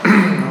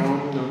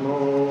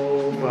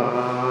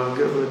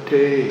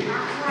Bhagavate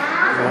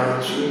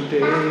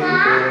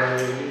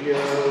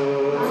Vasudevaya.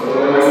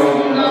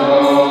 Om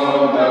Namo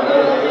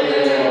Bhagavate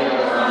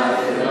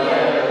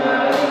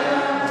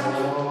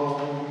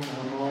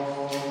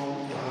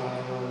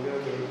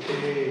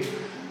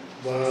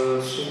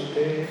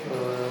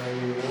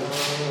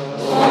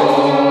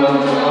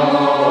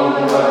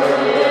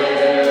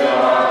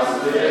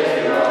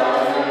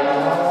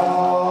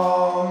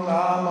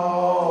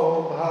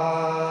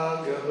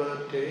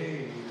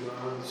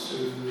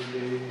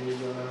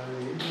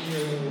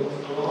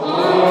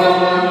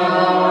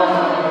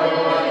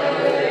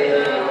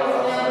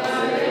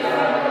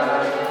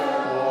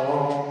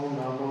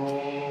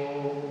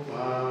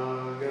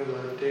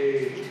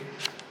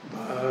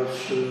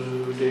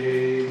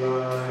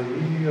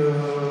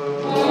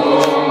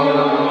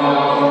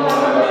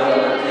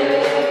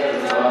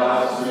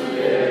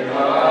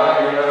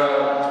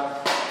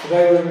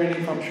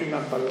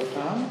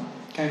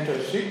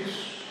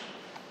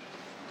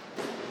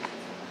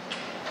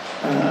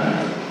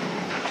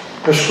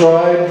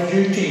Prescribed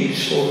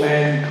duties for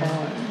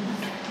mankind.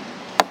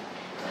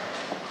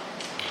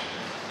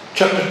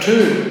 Chapter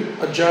 2,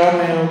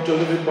 Ajamil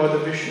delivered by the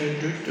Vishnu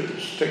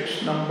Dutas,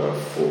 text number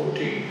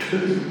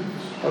 42,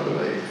 I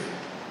believe.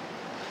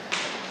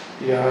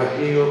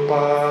 Yahi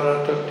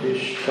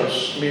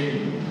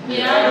uparatishtasmin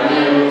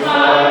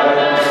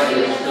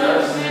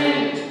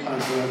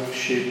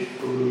Adrakshit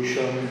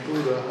purusham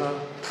puraha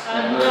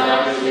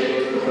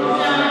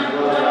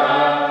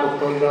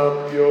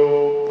Upalabhyo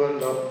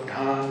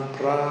Upalabdhan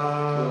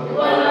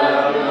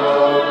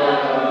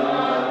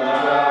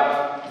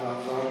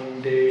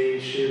Vavande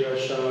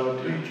Shirasa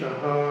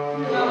Dvijaha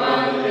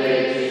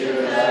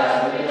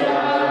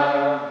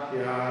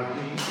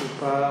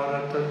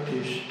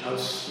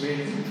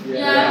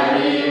Yahi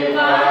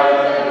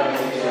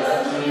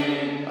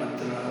uparatishtasmin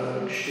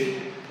Adrakshit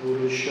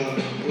purusham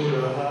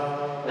puraha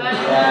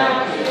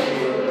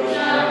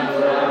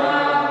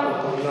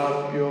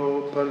Upalabhyo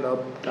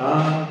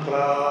Upalabdhan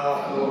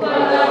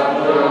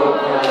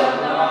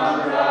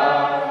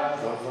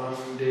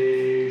Vavande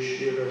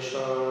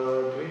Shirasa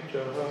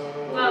Dvijaha.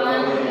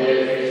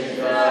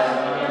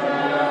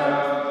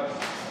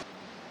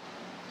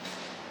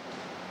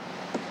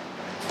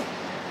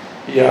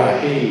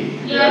 Yahi,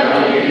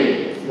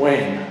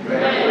 when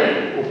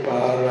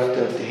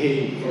Uparatati,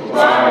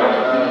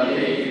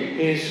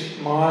 his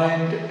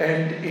mind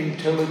and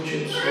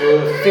intelligence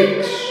were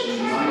fixed.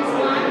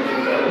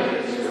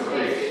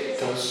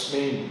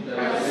 Tasmin,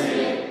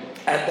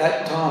 at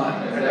that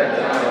time,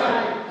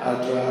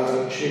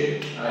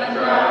 Adrakshit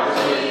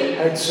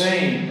had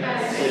seen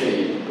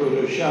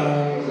Purusham,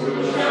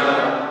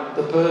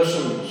 the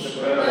persons,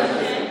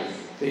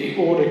 the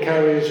order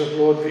carriers of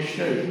Lord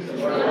Vishnu,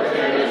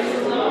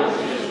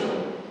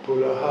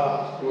 Puraha,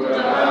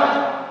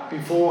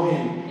 before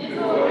him,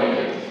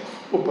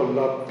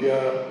 Upalabhya,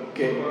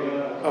 getting,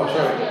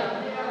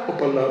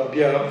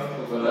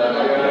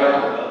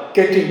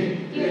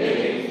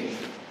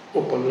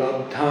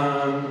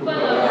 Upalabdhan,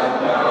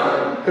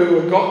 who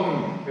were gotten,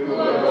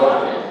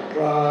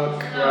 Prag,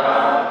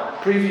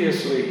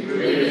 previously,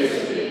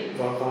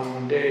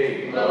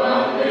 Vavande,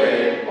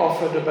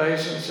 offered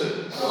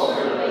obeisances,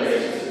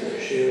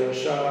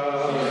 Shirasha,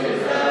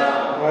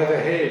 by the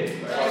head,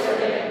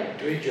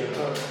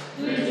 Dvijaha,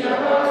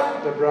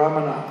 the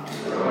Brahmana.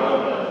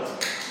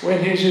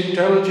 When his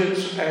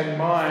intelligence and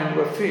mind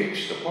were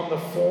fixed upon the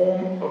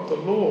form of the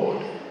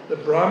Lord, the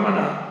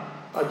Brahmana,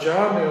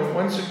 Ajamil,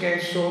 once again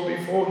saw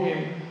before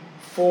him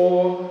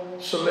 4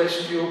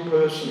 celestial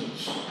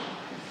persons.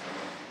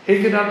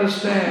 He could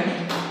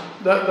understand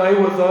that they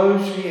were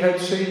those he had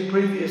seen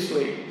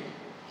previously,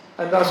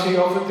 and thus he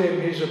offered them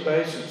his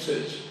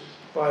obeisances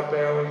by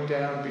bowing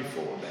down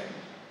before them.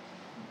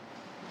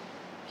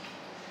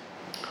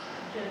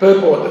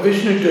 Purport: the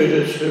Vishnu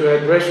Dutas who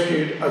had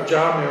rescued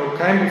Ajamil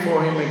came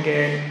before him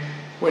again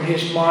when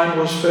his mind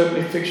was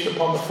firmly fixed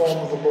upon the form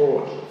of the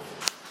Lord.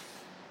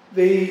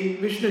 The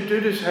Vishnu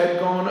Dutas had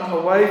gone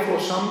away for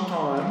some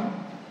time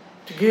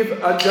to give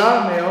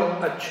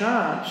Ajamil a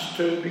chance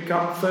to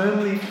become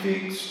firmly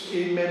fixed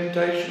in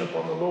meditation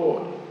upon the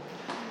Lord.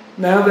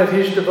 Now that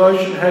his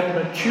devotion had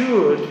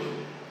matured,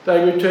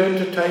 they returned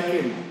to take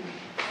him.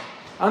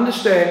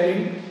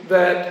 Understanding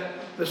that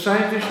the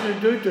same Vishnu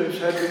Dutas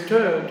had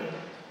returned,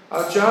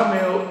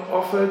 Ajamil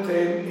offered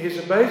them his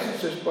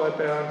obeisances by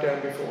bowing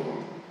down before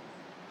them.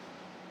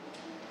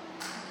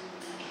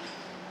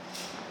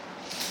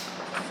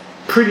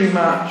 Pretty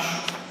much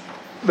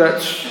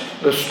that's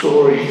the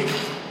story.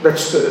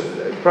 That's the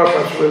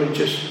Prabhupada's really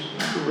just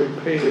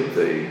repeated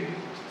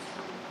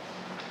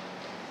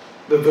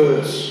the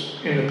verse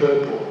in the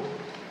purport.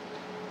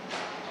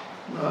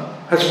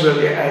 Hasn't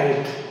really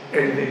added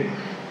anything.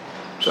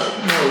 So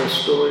more the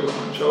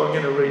storyline. So I'm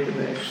going to read the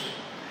next.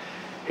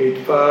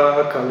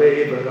 Hitva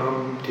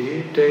kalevaram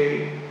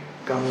tite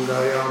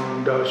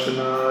gangayam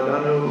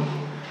darshanadanu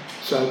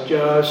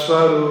sajja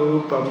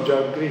swarupam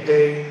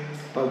jagrihe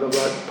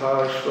bhagavat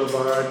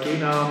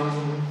pashvavartinam.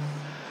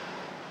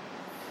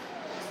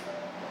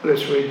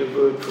 Let's read the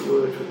word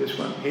for this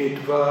one.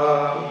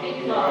 Hidva,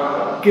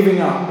 giving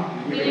up.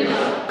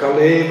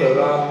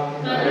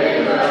 Kalevaram,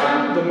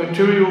 the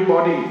material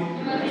body.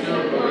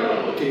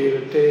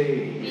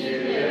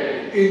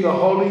 Tirate, in the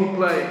holy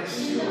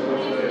place.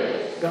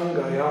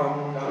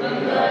 Gangayam,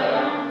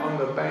 on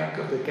the bank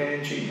of the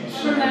Ganges.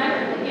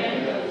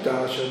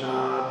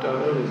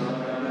 Darshanatanu,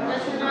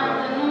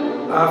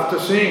 after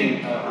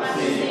seeing.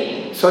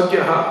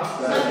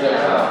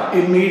 Sadhyaha,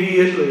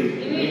 immediately.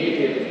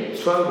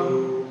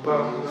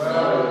 Svarupam,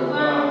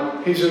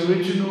 his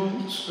original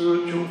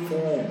spiritual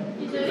form.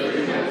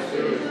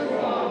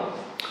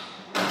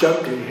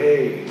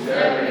 Jagrihe,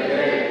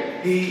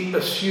 he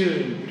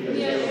assumed.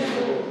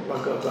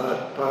 Bhagavat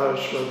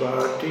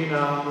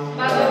Parshvavartinam,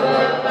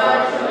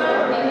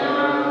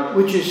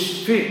 which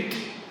is fit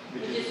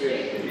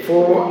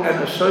for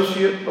an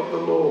associate of the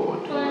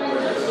Lord.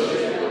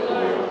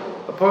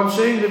 Upon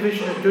seeing the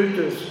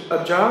Vishnudutas,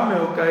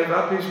 Ajamil gave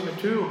up his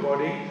material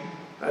body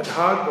at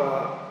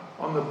Hardwar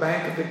on the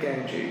bank of the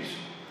Ganges.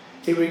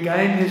 He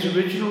regained his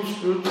original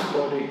spiritual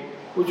body,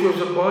 which was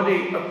a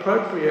body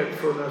appropriate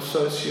for an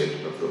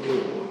associate of the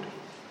Lord.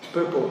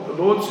 Purport. The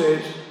Lord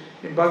says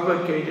in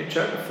Bhagavad Gita,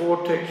 chapter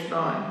 4, text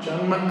 9,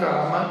 Janma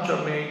Kama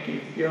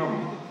Chameti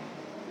Yam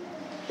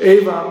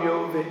Evam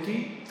Yo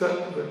Veti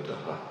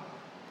Tatvataha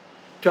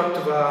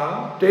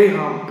Chaktava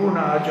Deham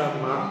Puna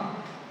Janma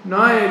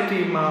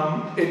Nayati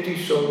Mam Eti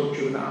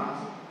Solujuna.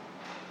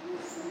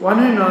 One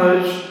who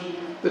knows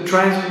the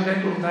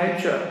transcendental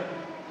nature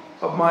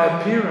of my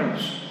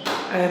appearance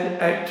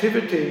and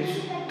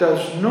activities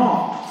does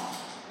not,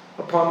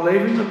 upon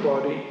leaving the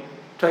body,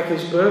 take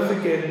his birth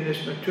again in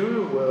this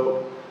material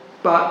world,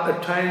 but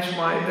attains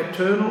my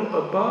eternal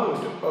abode,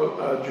 O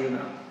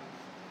Arjuna.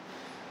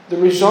 The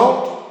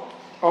result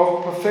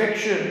of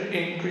perfection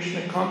in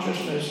Krishna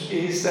consciousness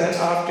is that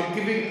after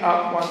giving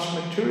up one's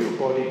material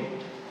body,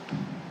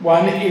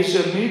 one is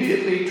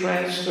immediately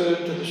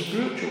transferred to the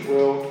spiritual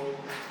world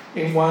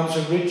in one's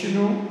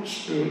original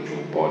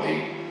spiritual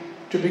body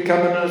to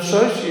become an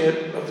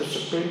associate of the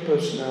Supreme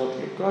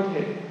Personality of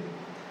Godhead.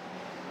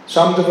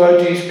 Some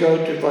devotees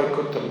go to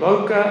Vaikuntha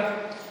Loka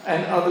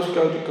and others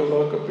go to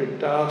Goloka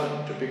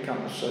Vrindavan to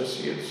become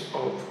associates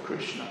of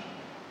Krishna.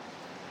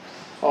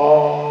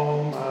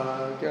 Om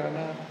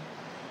Ajnana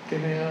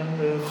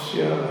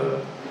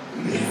Timirandasya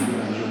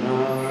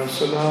Nirajana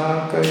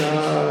Salakaya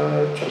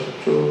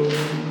Chakchur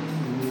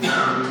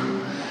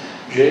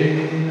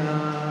Jena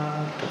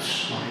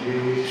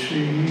Tasmai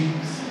Sri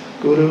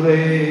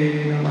Gurave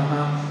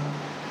Namaha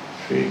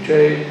Sri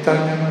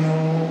Chaitanya Mano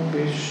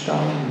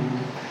Bhishtam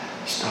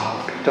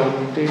Stapitam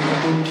Dena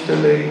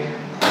Bhutale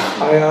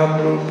Ayam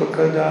Rupa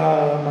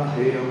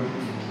Kadamahayam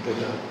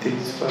Vedati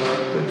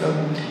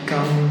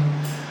Svatadantikam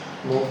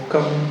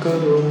Mokam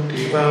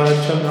Karoti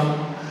Vachanam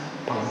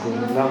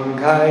Pavulam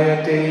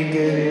Ghayate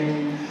Girim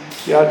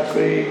Yat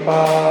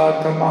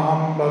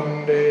Kripatamaham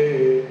Bande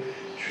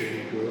Shri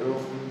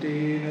Gurum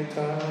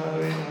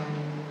Dinatarinam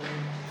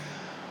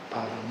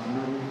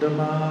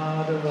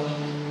Paramanandamadavam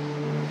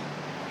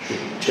Shri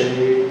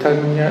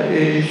Chaitanya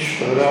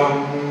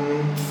Ishvaram.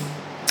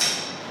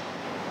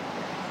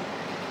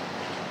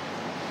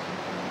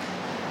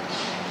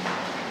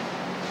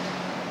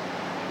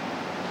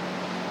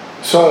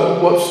 So,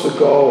 what's the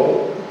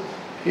goal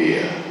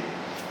here?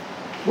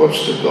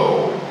 What's the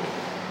goal?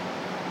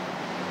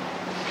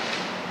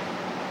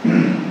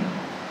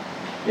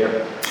 Yep.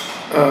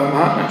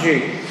 Mahatmaji.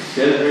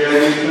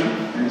 Self-realization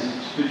and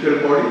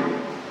spiritual body,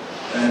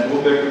 and go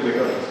back to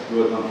better.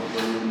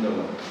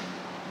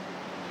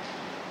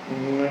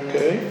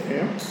 Okay,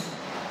 yeah.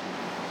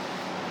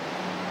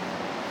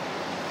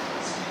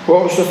 What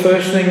was the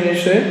first thing you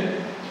said?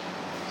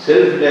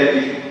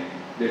 Self-realization,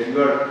 that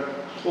you are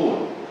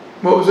soul.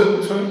 What was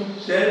it? Sorry?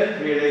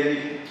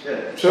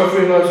 Self-realization.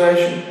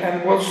 Self-realization.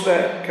 And what's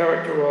that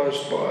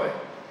characterized by?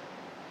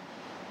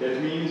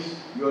 That means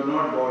you are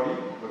not body,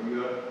 but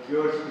you are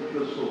pure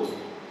spiritual soul.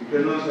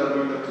 Eternal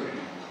servant of Krishna.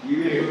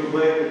 Even if you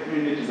buy Krishna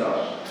in its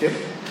dust. Yep.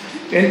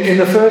 In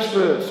the first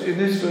verse, in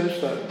this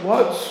verse though,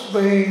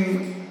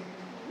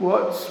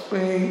 what's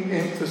being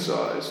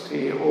emphasized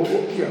here? Or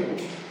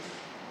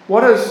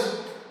what has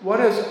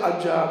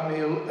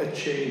Ajamil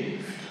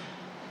achieved?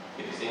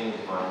 Fixing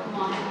his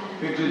mind.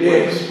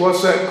 Yes,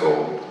 what's that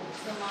called?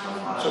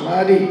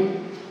 Samadhi.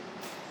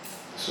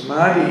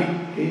 Samadhi.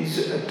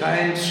 He's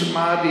attained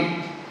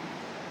Samadhi.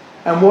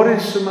 And what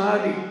is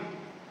Samadhi?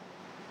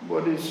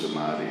 What is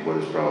Samadhi? What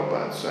does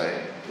Prabhupada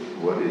say?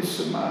 What is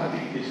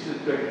Samadhi? It's still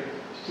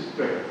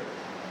practice.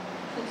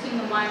 Fixing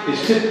the mind.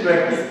 It's still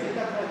practice.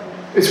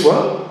 It's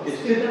what? It's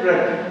still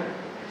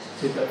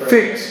practice.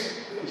 Fixed.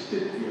 It's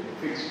still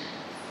fixed.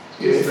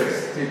 Yes.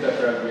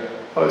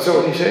 Oh, is that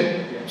what he said?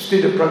 Yeah.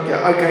 Stita pragya.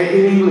 Okay,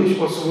 in English,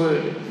 what's the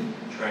word?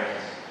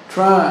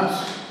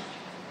 Trance.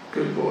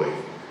 Good boy.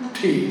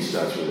 T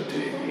starts with a T.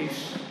 He's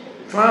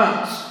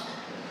trance.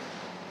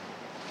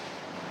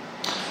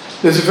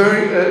 There's a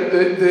very,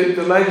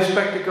 the latest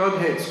Back to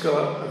Godhead's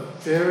got a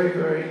very,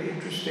 very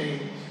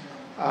interesting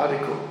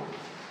article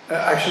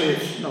Actually,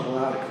 it's not an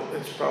article,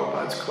 it's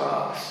Prabhupada's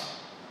class.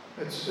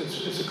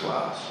 It's a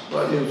class,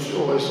 but it's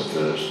always the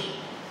first.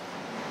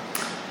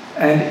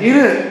 And in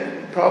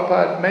it,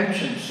 Prabhupada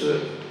mentions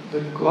that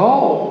the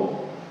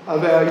goal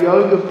of our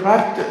yoga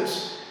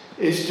practice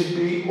is to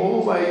be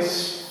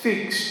always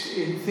fixed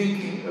in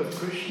thinking of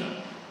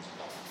Krishna.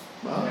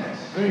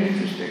 Very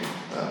interesting.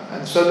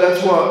 And so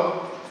that's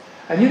what,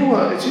 and you know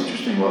what, it's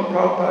interesting what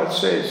Prabhupada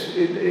says.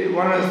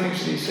 One of the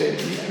things that he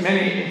said,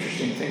 many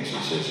interesting things he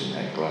says in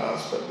that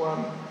class, but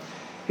one,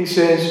 he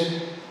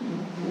says,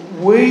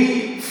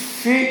 we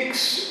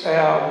fix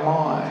our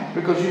mind,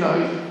 because you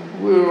know,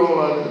 we're all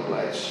over the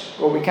place.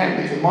 Or we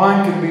can be, the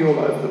mind can be all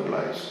over the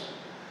place.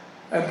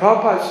 And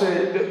Prabhupada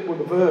said, that with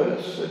the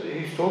verse that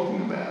he's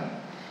talking about,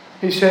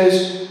 he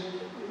says,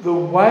 the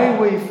way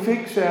we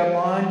fix our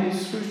mind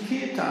is through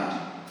kirtan.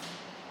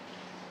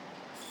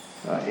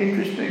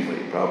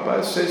 Interestingly,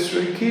 Prabhupada says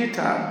through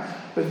kirtan.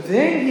 But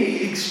then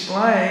he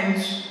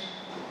explains,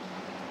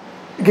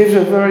 gives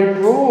a very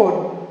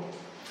broad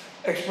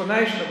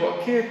explanation of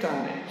what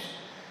kirtan is.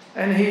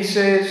 And he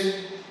says,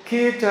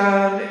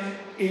 kirtan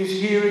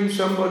is hearing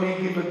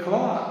somebody give a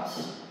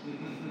class.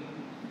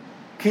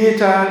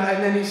 Kirtan,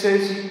 and then he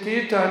says,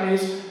 kirtan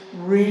is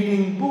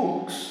reading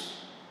books.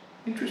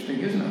 Interesting,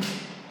 isn't it?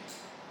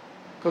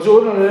 Because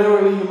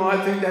ordinarily you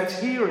might think that's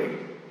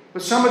hearing.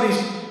 But somebody's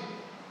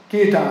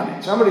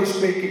kirtaning, somebody's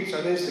speaking,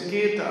 so there's the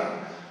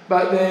kirtan.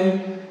 But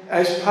then,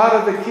 as part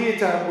of the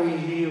kirtan, we're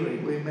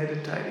hearing, we're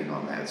meditating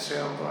on that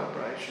sound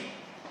vibration.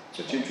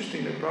 So it's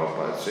interesting that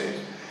Prabhupada says,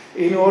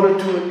 in order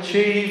to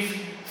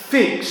achieve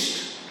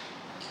fixed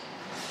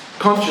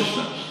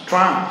consciousness,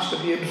 trance, to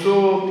be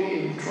absorbed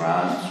in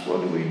trance,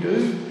 what do?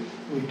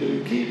 We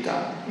do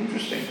kirtan.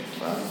 Interesting.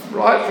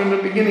 Right from the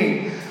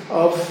beginning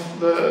of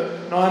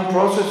the 9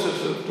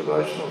 processes of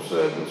devotional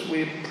service,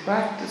 we're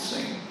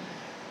practicing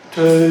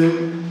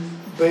to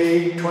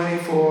be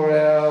 24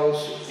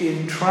 hours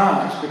in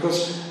trance,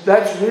 because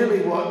that's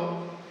really what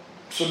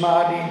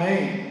samadhi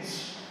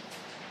means.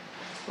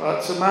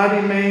 Right?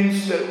 Samadhi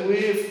means that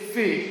we're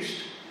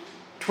fixed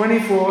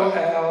 24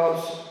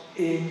 hours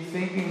in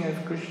thinking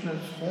of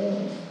Krishna's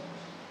form.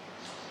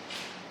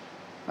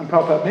 And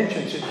Prabhupada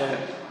mentions in that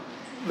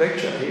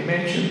lecture, he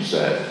mentions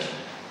that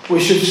we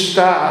should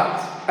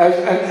start,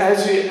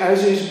 as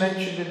is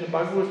mentioned in the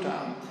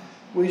Bhagavatam,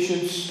 we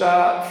should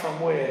start from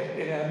where?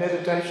 In our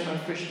meditation on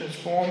Krishna's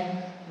form,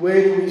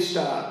 where do we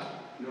start?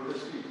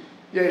 Lotus feet.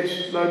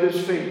 Yes,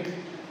 lotus feet.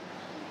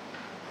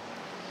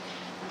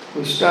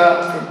 We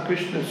start from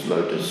Krishna's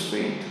lotus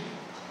feet.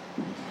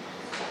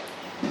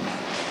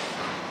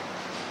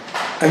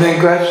 And then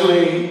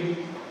gradually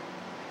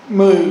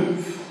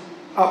move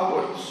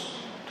upwards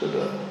to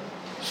the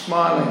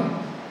smiling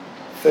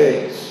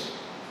face,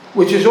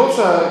 which is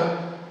also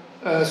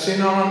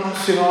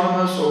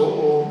synonymous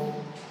or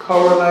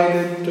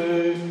correlated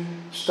to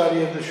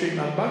study of the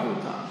Srimad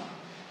Bhagavatam.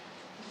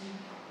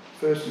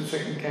 First and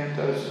second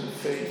cantos and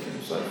feet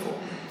and so forth.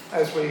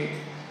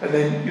 And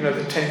then, you know,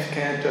 the 10th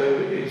canto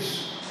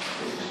is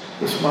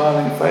the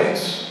smiling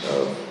face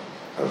of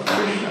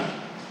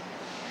Krishna.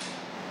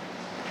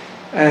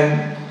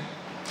 And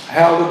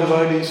how the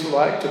devotees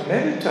like to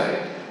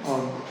meditate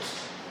on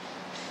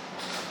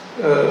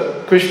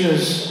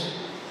Krishna's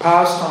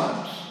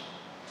pastimes.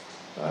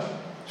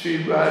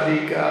 Sri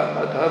Radhika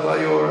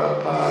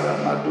Madhavayora Para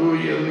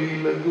Madhurya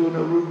Lila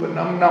Guna Rupa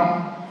Nam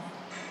Nam.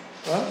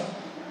 Right?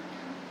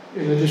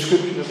 In the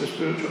description of the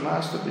spiritual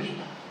master,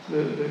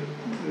 the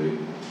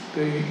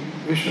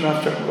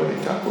Vishwanath Chakravarti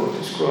Thakur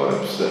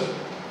describes that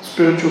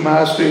spiritual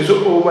master is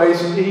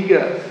always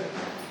eager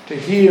to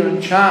hear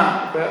and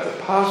chant about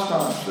the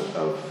pastimes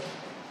of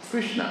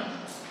Krishna,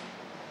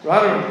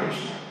 Radha and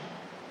Krishna.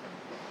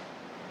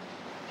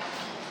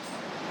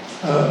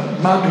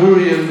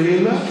 Madhurya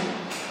Lila,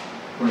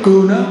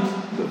 Guna,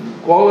 the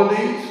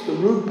qualities, the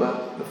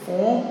Rupa, the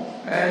form,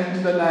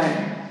 and the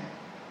name.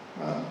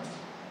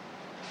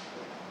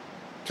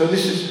 So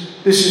this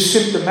is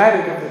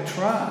symptomatic of the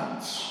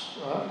trance,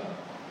 right?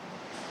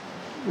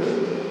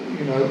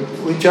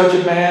 We judge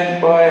a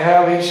man by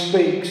how he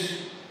speaks.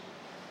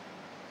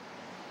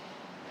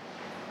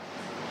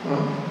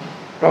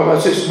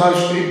 Prabhupada says the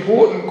most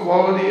important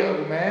quality of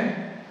a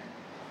man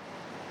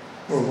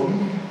or a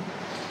woman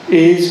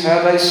is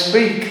how they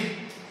speak.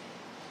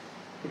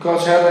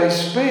 Because how they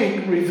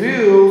speak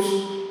reveals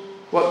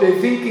what they're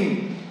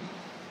thinking.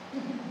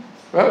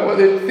 Right? What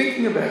they're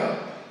thinking about.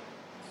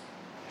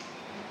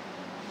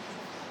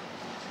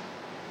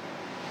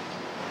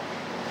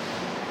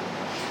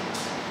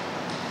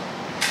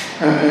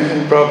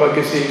 And Prabhupada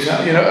gives the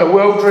example, a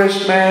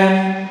well-dressed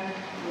man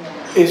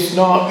is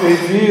not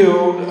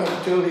revealed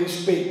until he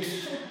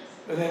speaks.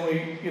 And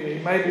then he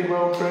may be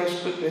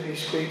well-dressed, but then he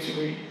speaks and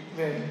we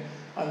then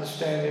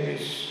understand that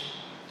he's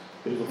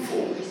a bit of a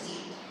fool.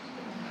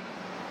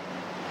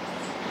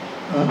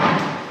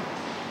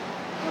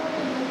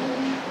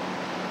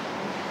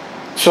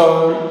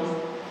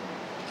 So,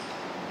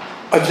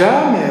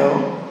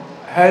 Ajamil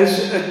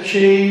has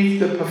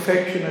achieved the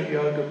perfection of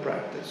yoga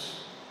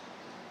practice.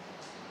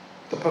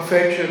 the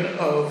perfection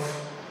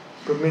of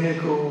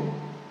Brahminical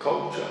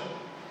culture,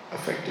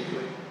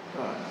 effectively,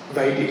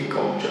 Vedic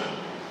culture.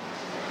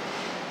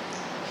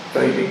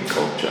 Vedic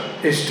culture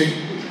is to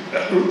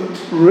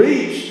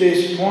reach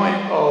this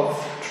point of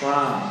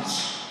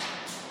trance.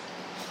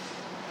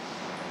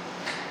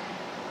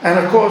 And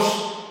of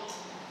course,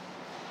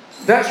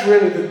 that's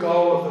really the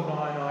goal of the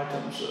 9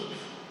 items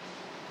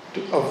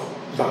of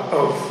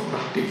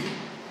bhakti,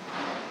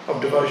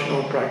 of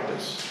devotional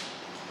practice.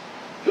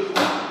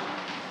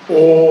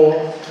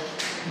 Or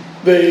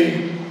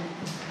the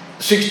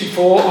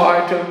 64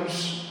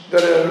 items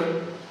that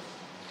are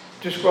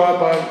described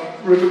by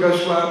Rupa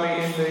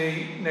Goswami in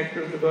the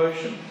Nectar of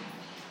Devotion.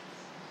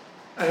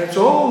 And it's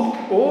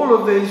all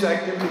of these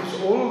activities,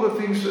 all of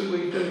the things that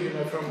we do,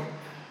 from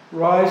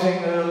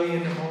rising early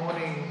in the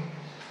morning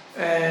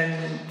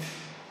and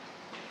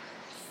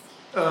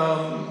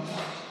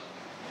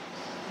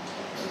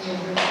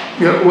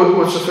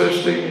what's the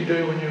first thing you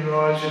do when you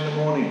rise in the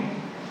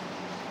morning?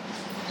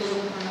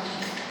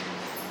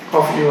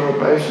 Offer your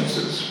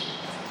obeisances.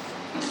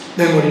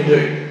 Then what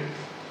do?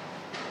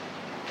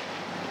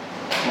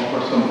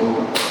 Offer some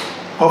bhoga.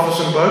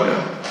 Offer some bhoga.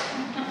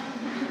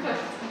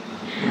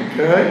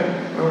 Okay,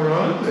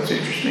 alright, that's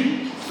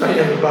interesting. Don't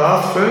you have a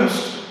bath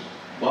first?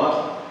 Bath?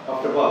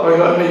 After bath? Or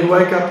like me, you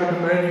wake up in the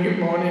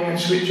morning and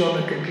switch on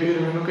the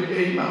computer and look at your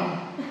email.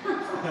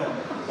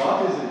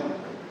 Bath is in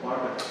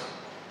water.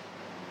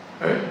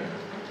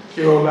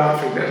 You're all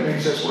laughing, that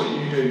means that's what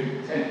you do.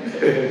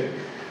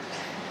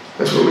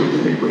 That's what we do.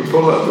 We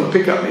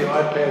pick up the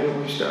iPad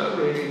and we start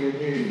reading the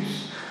news.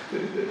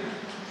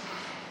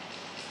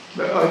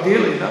 But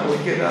ideally, we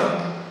get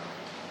up,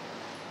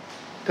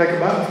 take a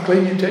bath,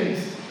 clean your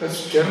teeth.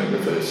 That's generally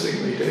the first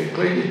thing we do.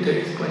 Clean your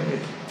teeth, clean your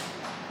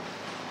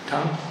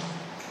tongue,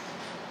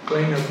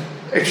 clean the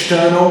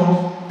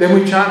external. Then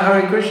we chant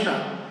Hare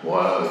Krishna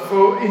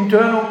for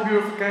internal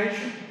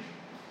purification.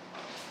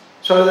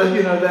 So that,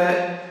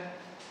 that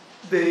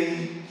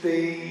the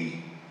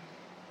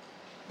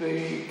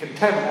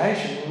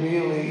contamination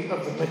really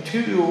of the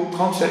material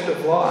concept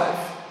of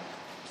life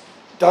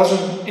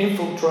doesn't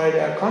infiltrate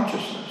our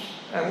consciousness,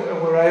 and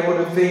we're able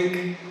to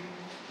think,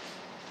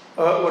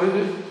 what is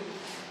it?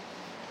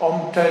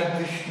 Om Tad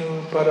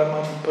Vishnu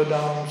Paramam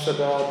Padam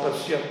Sada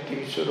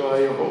Pasyakti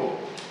Surayaho.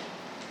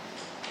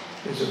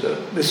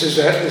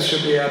 This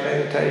should be our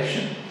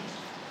meditation.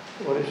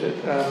 What is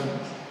it?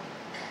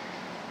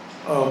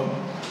 Om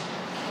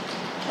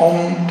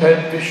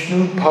Tad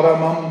Vishnu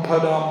Paramam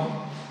Padam.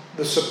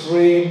 The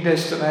supreme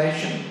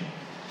destination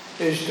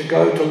is to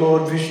go to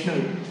Lord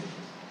Vishnu.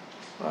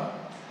 Right.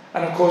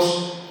 And of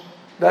course,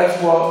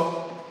 that's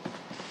what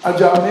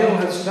Ajamil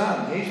has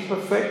done. He's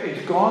perfect.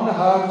 He's gone to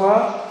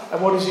Hardwar.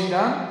 And what has he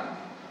done?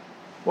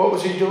 What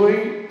was he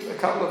doing a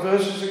couple of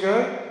verses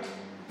ago?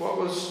 What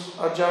was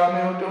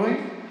Ajamil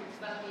doing?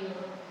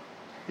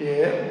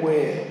 Yeah,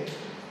 where?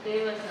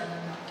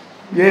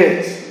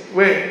 Yes,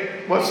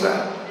 where? What's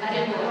that?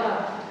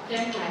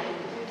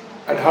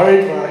 At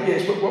Haridwar,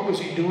 yes, but what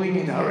was he doing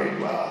in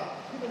Haridwar?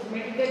 He was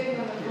meditating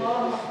on the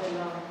form of the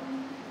Lord.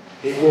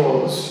 He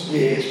was,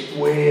 yes,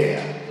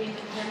 where? In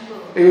the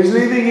temple. He was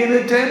living in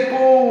a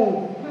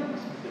temple.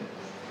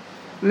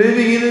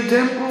 Living in a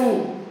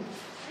temple.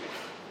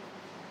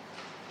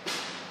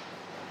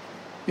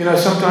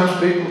 Sometimes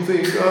people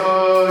think,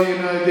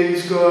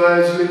 these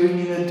guys living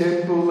in a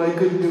temple, they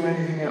couldn't do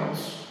anything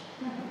else.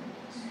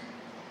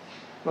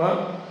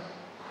 Right?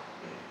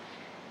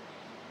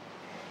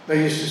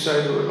 They used to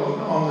say to it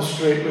on the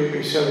street, we'd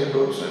be selling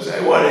books, and they'd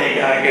say, when are you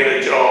going to get a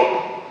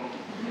job?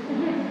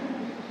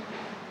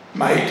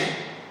 Mate.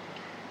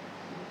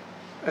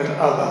 And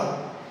other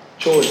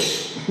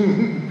choice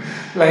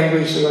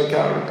language that I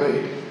can't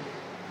repeat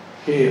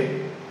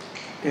here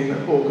in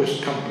the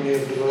August Company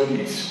of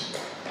Devotees.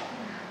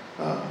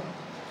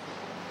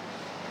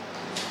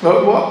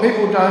 But what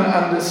people don't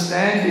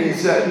understand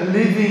is that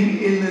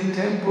living in the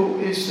temple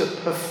is the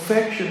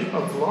perfection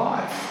of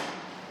life.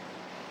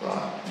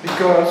 Right?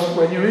 Because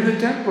when you're in the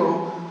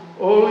temple,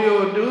 all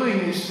you're doing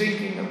is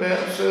thinking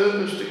about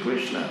service to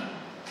Krishna.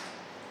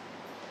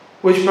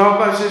 Which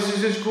Prabhupada says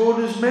is as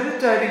good as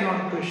meditating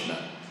on Krishna.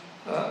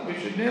 We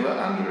should never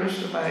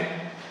underestimate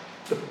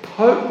the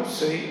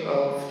potency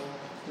of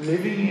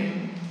living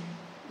in,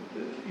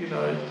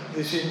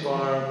 this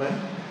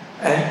environment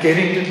and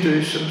getting to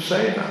do some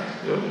seva.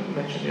 I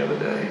mentioned the other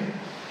day,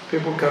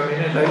 people come in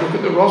and they look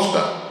at the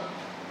roster.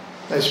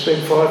 They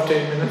spend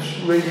 5-10 minutes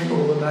reading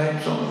all the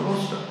names on the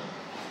roster.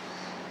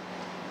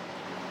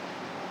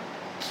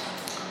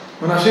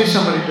 When I see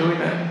somebody doing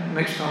that,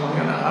 next time I'm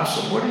going to ask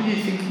them, what are you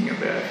thinking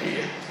about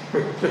here?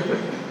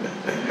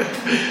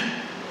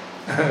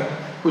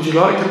 Would you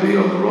like to be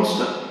on the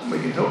roster? We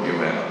can help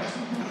you out.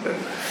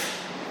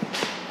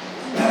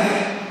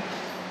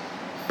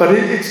 But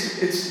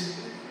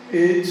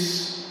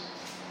it's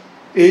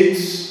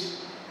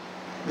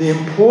the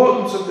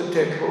importance of the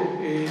temple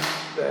is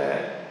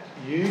that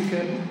you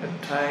can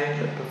attain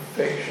the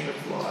perfection of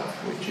life,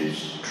 which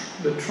is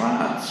the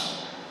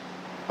trance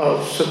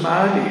of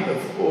samadhi,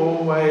 of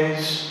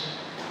always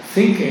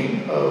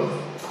thinking of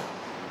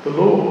the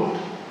Lord.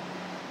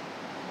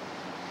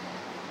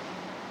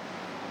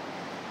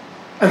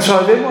 And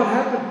so then what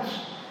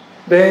happens?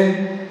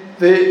 Then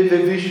the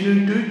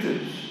Vishnu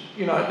Dutas,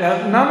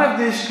 now none of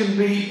this can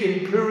be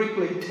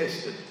empirically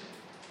tested.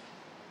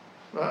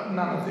 Right?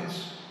 None of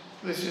this.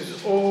 This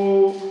is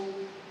all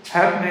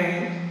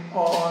happening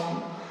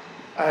on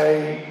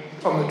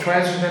the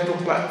transcendental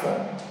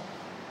platform.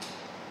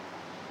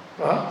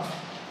 Right?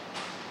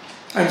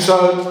 And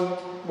so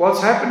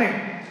what's happening?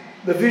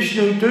 The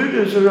Vishnu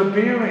Dutas are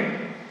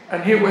appearing.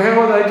 And here,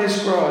 how are they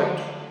described?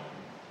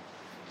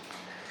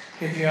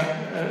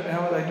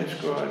 How are they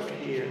described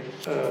here?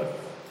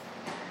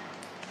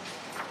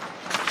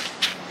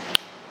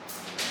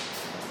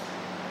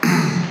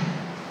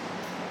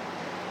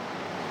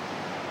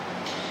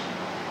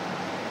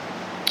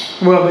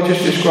 Well, they're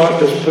just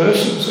described as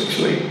persons,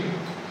 actually.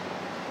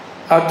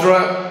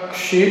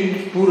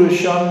 Adrakshit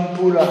Purushan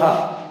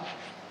Puraha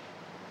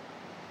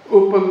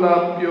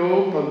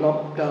Upalabhyo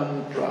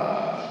Palabdhan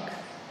Prag.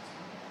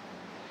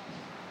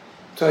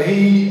 So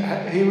he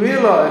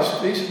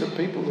realised these are the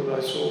people that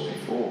I saw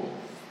before.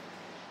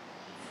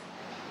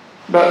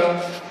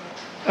 But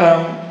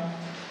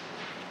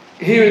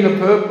here in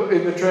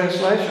the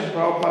translation,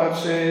 Prabhupada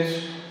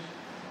says,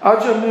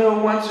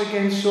 Ajamil once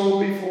again saw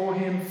before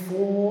him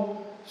 4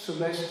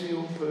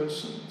 celestial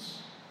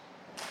persons.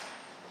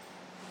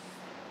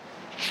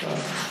 So,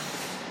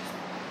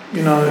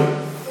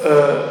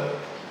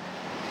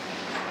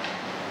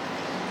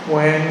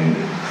 when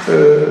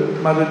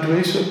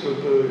Madhudvisa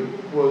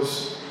Prabhu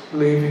was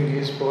leaving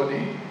his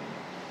body,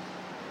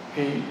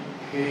 he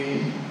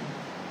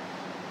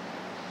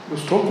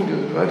was talking to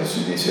the devotees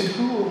and he said,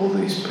 who are all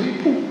these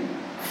people?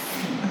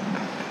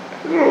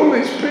 Who are all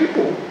these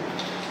people?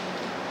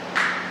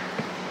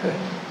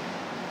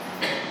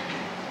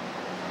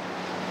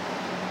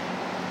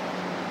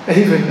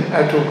 Even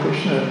Atul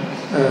Krishna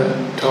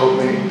told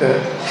me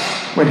that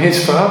when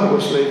his father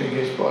was leaving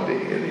his body,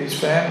 his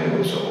family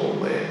was all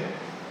there.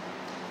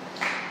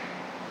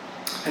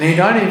 And he'd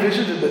only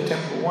visited the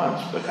temple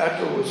once, but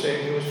Atul was there,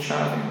 he was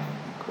chanting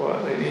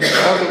quietly.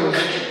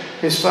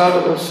 His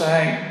father was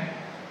saying,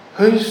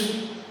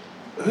 who's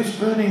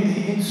burning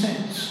the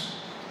incense?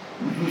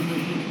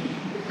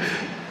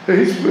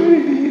 Who's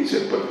burning the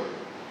incense? But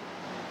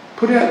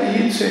put out the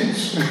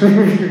incense.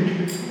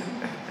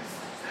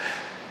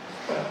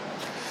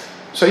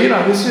 So,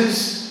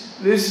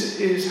 this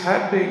is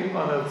happening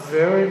on a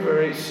very,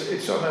 very,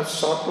 it's on a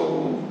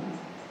subtle,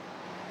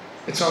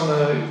 it's on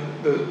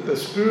the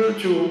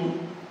spiritual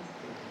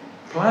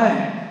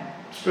plane,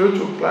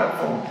 spiritual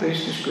platform,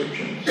 these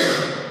descriptions.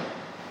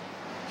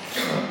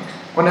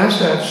 One has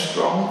to have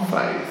strong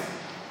faith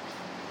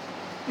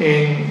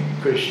in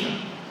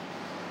Krishna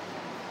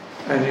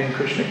and in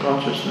Krishna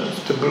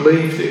consciousness to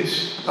believe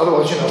this.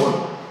 Otherwise,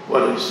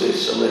 what is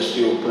this,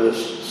 celestial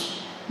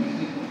persons?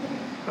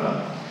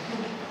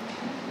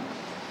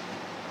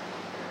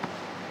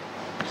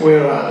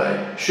 Where are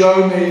they?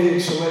 Show me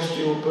these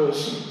celestial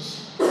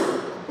persons.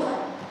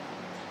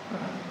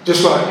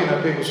 Just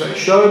like, people say,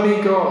 show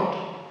me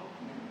God.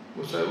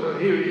 We'll say, well,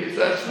 here he is.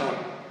 That's not,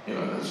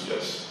 that's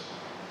just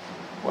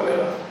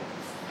whatever.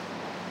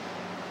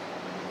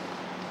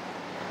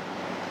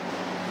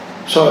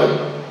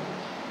 So,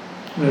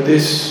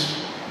 this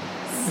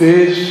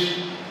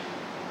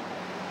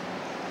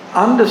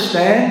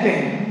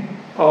understanding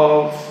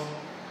of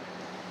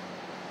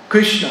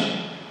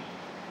Krishna,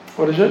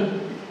 what is it?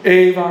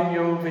 Evam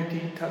yo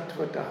vidi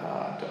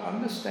tattvataha, to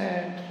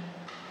understand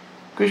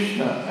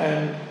Krishna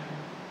and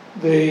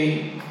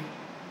the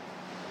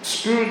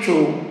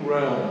spiritual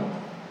realm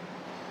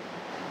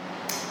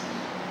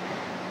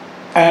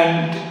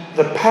and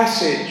the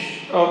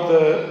passage of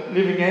the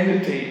living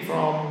entity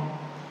from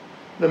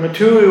the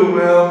material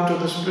realm to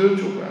the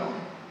spiritual realm,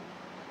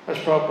 as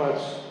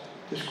Prabhupada's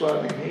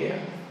describing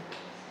here,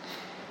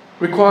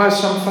 requires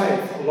some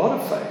faith, a lot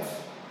of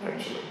faith,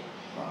 actually.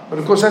 But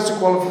of course that's a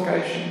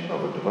qualification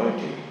of a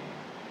devotee.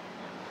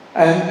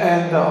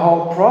 And the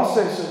whole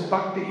process of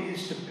bhakti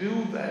is to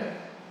build that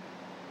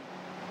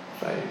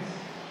faith.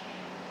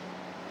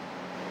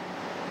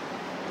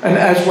 And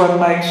as one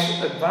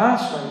makes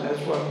advancement, as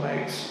one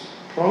makes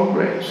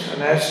progress,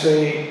 and as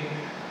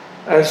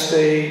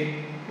the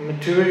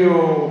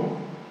material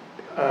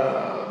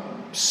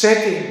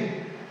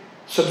setting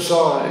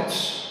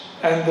subsides,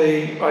 and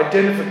the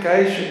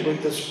identification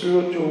with the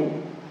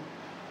spiritual,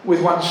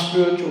 with one's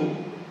spiritual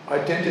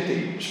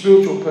identity,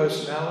 spiritual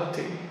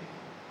personality,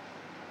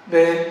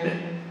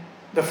 then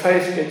the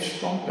faith gets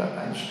stronger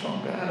and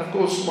stronger. And of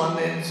course one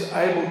then is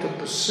able to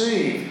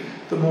perceive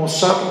the more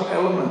subtle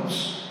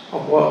elements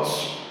of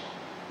what's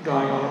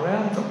going on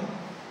around them.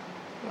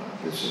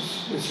 This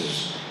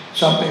is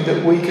something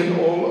that we can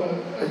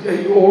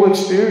all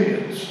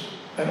experience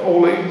and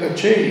all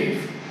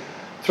achieve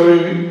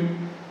through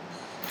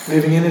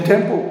living in a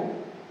temple.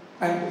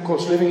 And of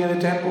course living in a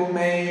temple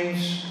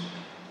means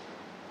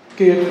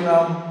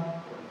Kirtanam,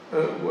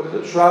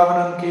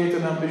 Shravanam,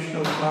 Kirtanam,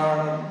 Vishnu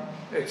Smaranam,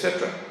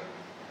 etc.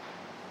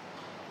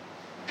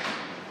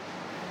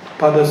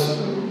 what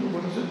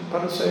is it?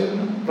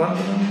 Padasevanam,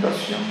 Vandanam,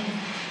 Dasyam,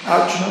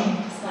 Archanam,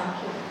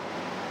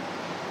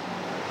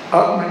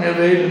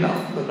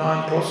 Atmanivedanam, the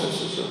 9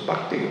 processes of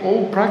bhakti,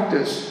 all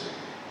practiced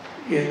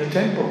in the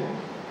temple.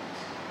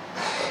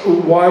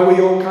 Why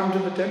we all come to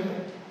the temple.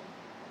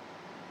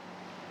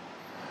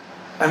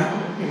 And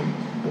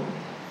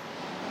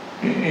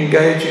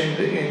engage in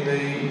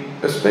the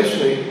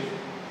especially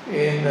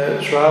in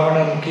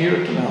Shravanam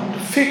Kirtanam, to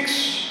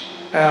fix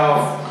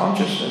our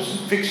consciousness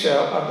and fix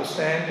our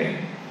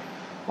understanding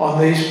on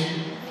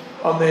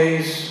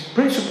these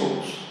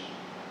principles.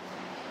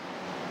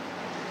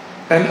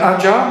 And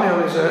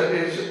Ajamil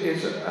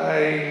is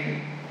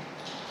a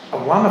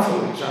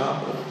wonderful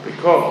example,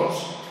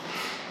 because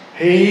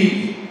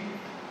he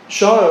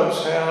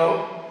shows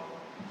how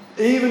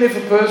even if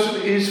a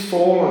person is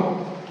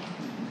fallen,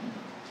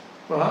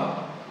 right,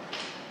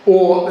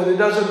 or that it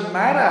doesn't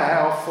matter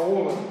how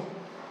fallen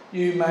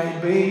you may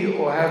be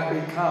or have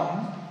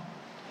become,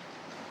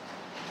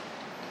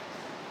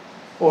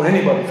 or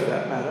anybody for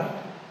that matter,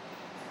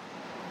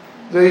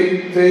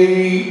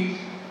 the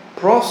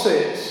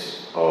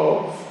process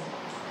of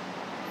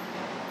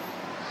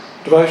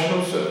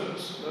devotional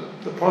service,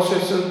 the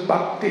process of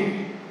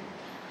bhakti,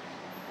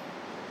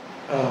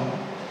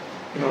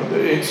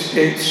 it's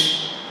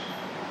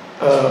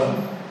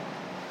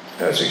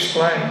as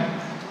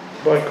explained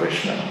by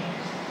Krishna.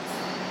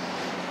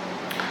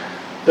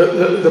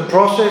 The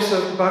process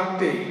of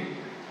bhakti,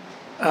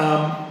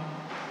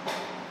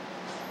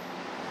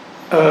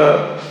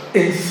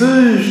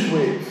 enthused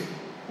with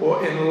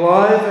or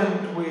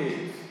enlivened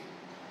with,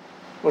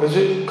 what is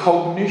it?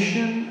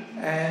 Cognition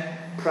and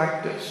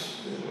practice.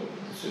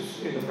 This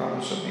is in the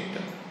Brahma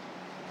Samhita.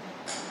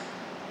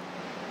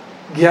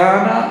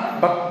 Jnana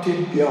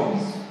Bhaktibhyam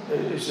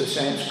is the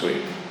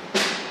Sanskrit.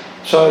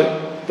 So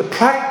the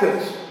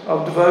practice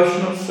of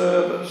devotional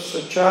service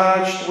are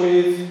charged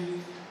with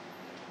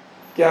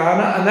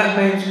jnana, and that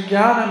means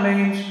jnana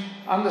means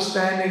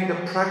understanding the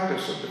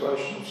practice of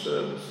devotional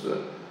service,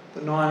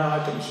 the 9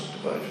 items of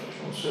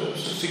devotional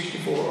service, the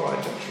 64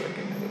 items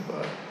recommended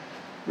by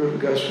Rupa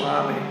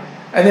Goswami,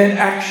 and then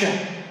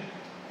action,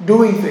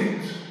 doing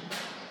things.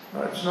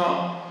 Right?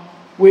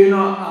 We're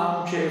not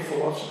armchair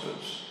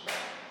philosophers.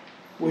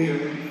 We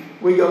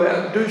go out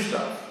and do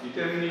stuff.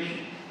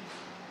 Determination.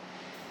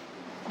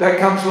 That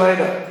comes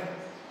later.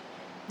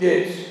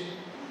 Yes.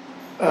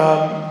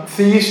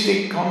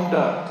 Theistic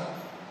conduct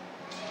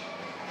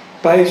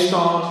based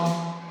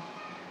on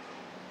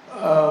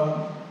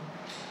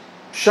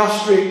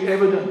shastric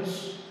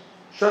evidence.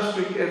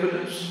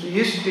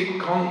 Theistic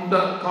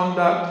conduct,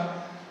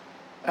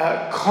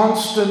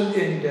 constant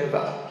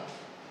endeavour.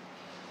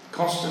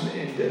 Constant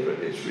endeavour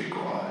is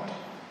required.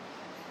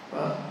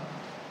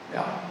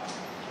 Yeah.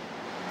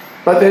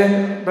 But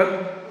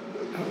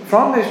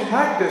from this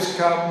practice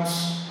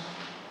comes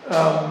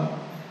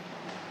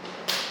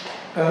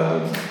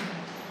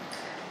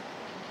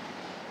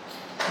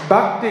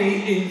bhakti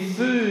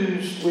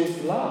enthused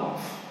with love.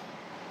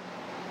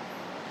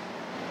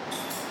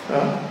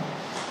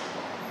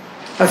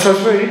 And so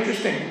it's very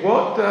interesting.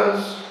 What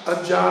does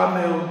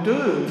Ajamil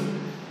do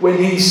when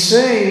he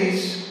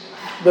sees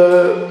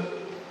the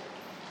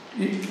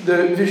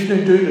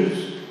Vishnu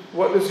Dutas?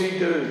 What does he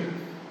do?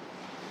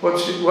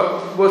 What's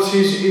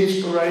his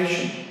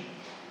inspiration?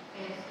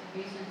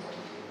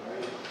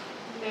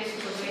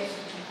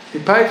 He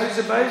pays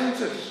his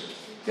obeisances.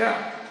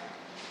 Yeah.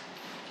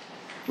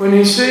 When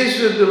he sees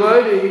the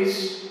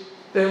devotees,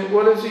 then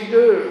what does he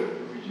do?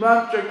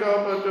 Well,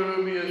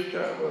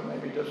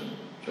 maybe he doesn't,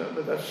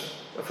 but that's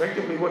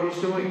effectively what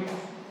he's doing.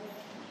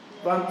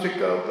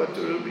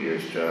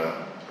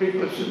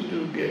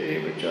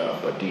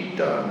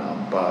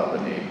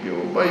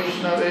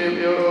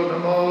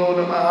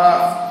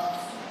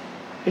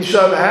 He's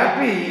so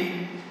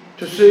happy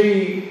to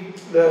see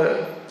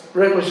the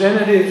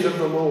representatives of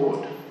the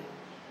Lord.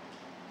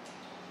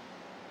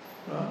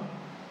 Right?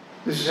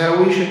 This is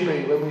how we should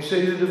be. When we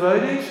see the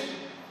devotees,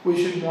 we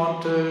should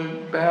want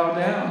to bow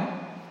down.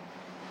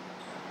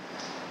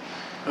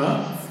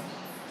 Right?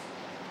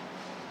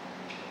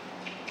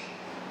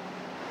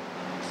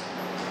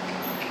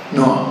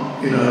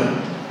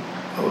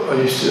 I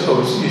used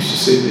to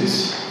see this.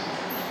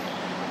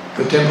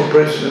 The temple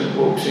president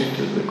walks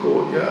into the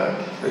courtyard,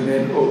 and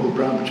then all the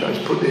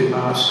brahmacharis put their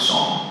masks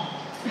on.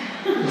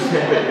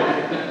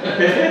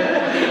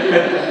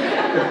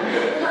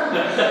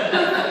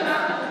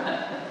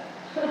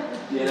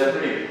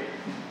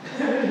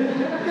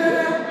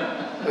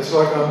 It's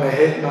like I'm the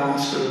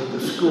headmaster of the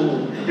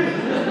school.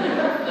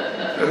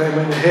 And then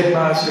when the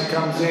headmaster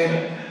comes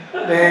in,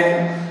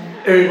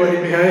 then everybody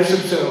behaves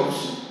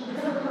themselves.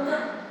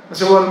 And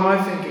so what am I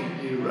thinking?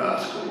 You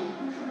rascal.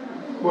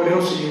 What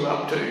else are you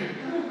up to?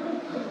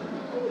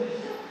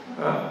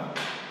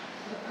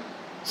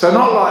 So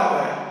not like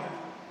that.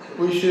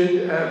 We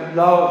should have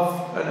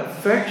love and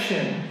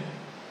affection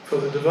for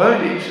the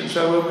devotees. And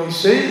so when we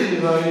see the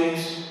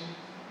devotees,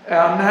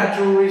 our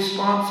natural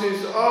response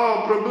is,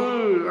 "Oh,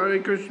 Prabhu, Hare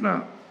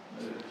Krishna.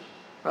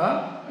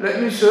 Let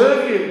me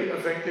serve you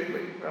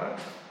effectively." Right?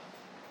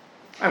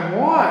 And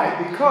why?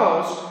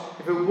 Because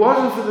if it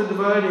wasn't for the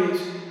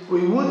devotees,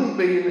 we wouldn't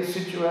be in a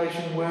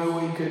situation where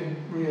we could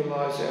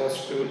realise our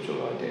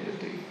spiritual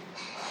identity.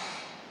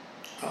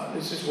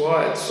 This is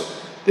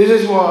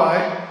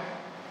why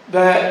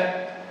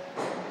that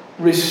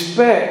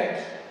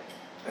respect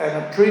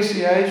and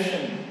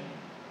appreciation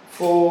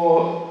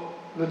for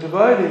the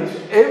devotees,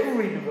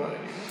 every devotee,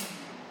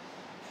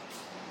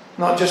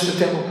 not just the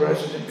temple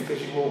president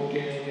because you walked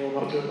in and you're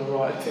not doing the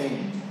right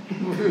thing.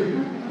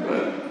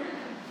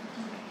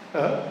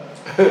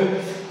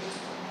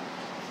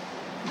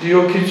 Do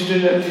your kids do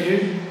that to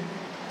you?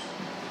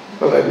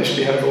 Well, they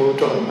misbehave all the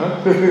time,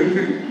 huh?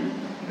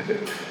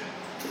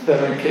 They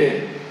don't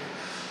care.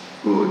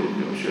 Ooh, didn't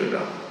do a shirt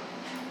up.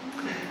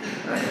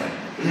 Anyway.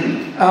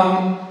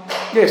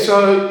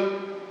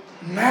 So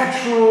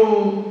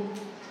natural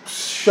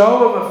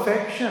show of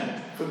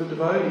affection for the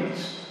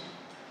devotees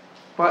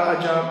by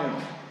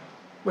Ajamil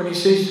when he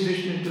sees the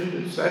Vishnu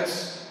Dutas.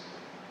 That's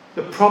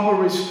the proper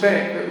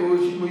respect that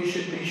we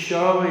should be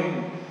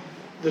showing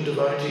the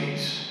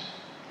devotees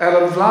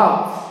out of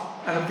love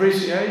and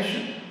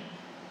appreciation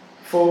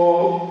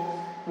for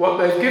what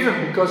they've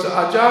given. Because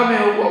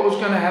Ajamil, what was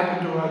going to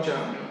happen to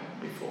Ajamil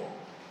before?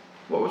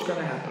 What was going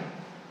to happen?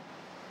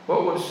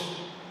 What was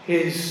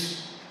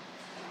his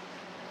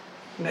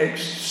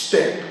next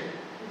step?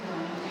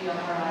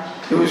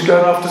 He was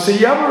going off to see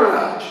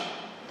Yamaraj.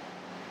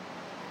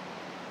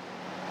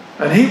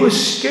 And he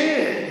was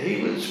scared,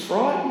 he was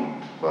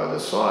frightened by the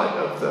sight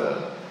of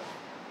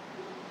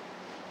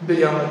the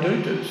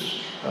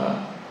Yamadutas.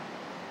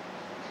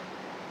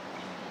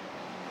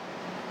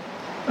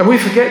 And we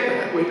forget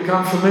that. We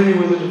become familiar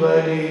with the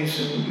devotees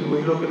and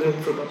we look at them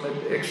from an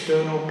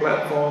external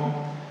platform.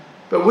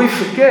 But we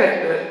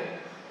forget that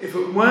if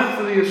it weren't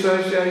for the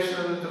association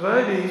of the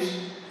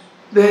devotees,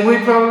 then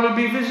we'd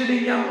probably be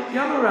visiting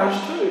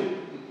Yamaraj too.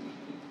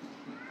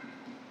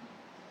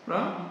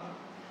 Right?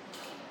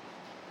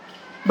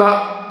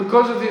 But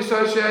because of the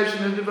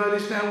association of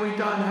devotees now, we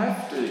don't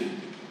have to.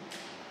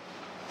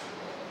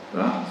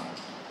 Right?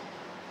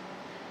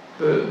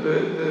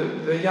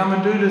 The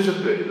Yamadutas,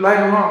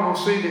 later on we'll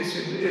see this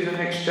in the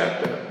next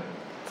chapter.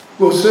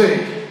 We'll see.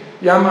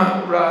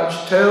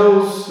 Yamaraj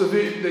tells the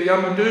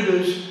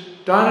Yamadutas,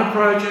 don't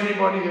approach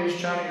anybody who's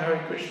chanting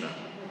Hare Krishna.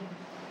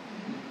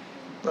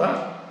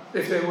 Right?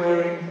 If they're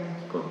wearing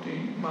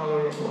Kunti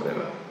Mala or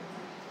whatever.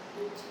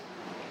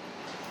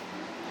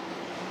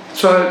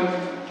 So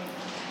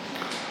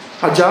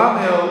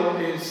Ajamil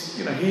is,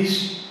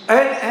 he's,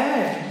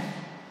 and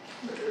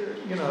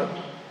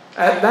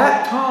at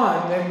that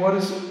time, then what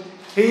is it?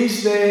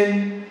 He's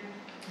then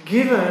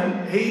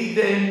given, he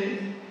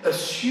then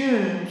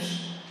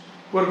assumes,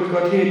 what have we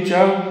got here,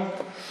 Joe?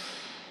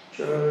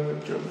 Joe.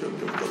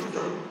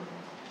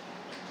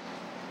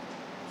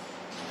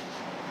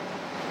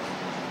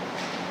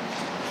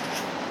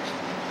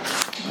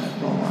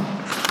 Wrong one.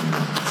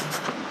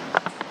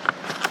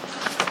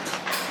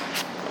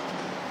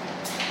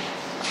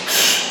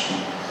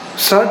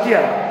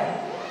 Sadhya,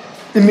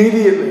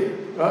 immediately,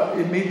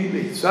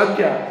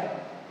 Sadhya,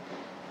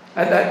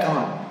 at that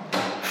time,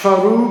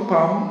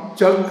 Farupam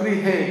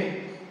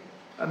Jagrihe,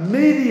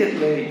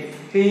 immediately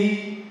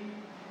he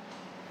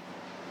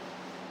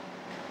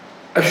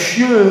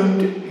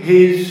assumed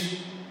his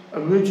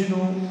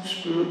original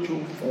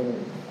spiritual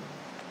form.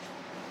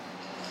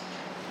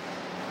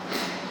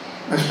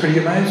 That's pretty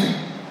amazing.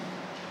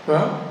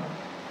 Well,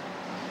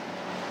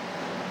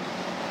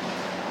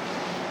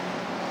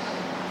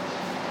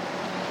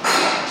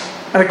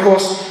 and of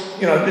course,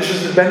 this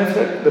is the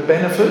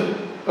benefit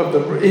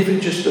of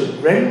even just the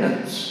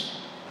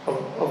remnants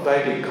of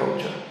Vedic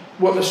culture.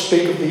 What to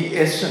speak of the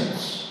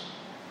essence,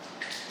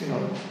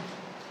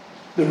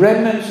 the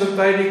remnants of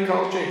Vedic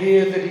culture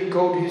here that he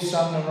called his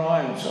son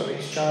Narayan, so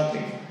he's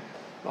chanting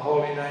the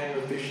holy name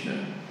of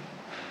Vishnu.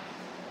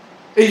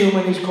 Even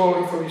when he's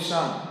calling for his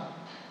son.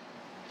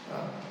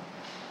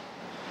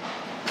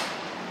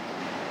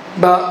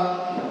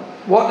 But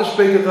what to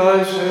speak of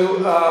those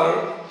who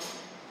are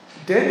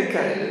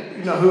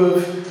dedicated, who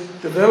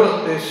have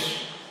developed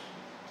this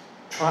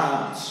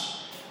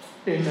trance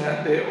in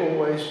that they're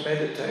always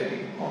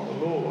meditating on the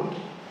Lord.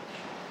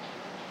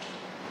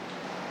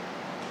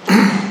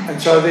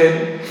 And so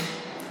then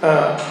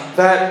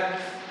that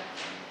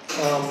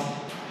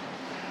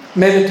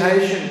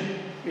meditation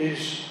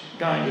is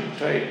going to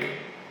take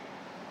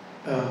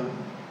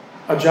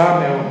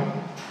Ajamil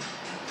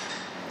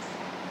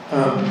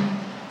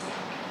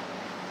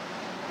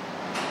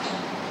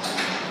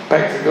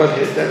back to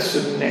Godhead. That's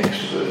the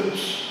next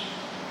verse.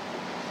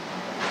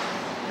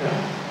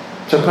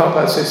 So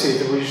Prabhupada says here,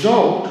 the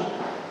result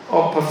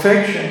of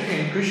perfection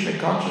in Krishna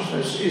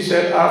consciousness is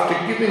that after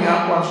giving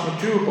up one's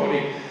mature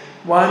body,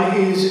 one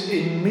is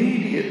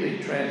immediately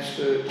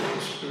transferred to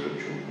the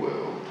spiritual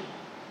world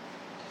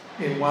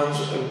in one's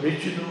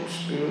original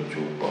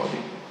spiritual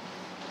body.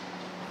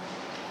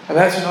 And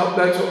that's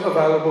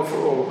available for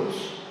all of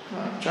us.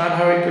 Chant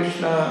Hare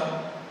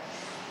Krishna,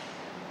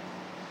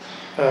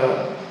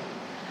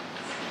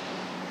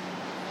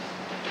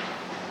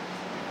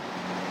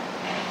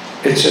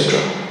 etc.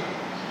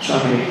 So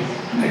many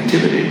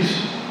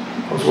activities.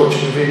 I was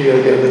watching a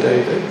video the other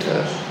day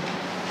that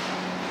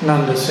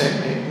Nanda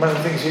sent me. One of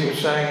the things he was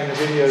saying in the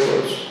video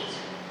was,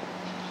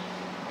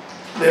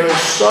 there is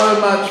so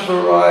much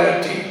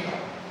variety.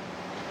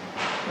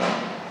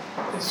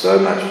 There's so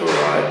much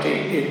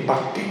variety in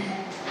bhakti.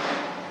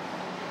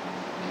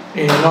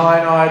 In the 9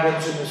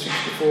 items, in the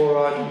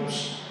 64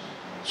 items,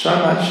 so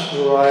much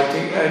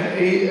variety,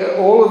 and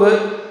all of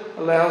it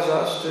allows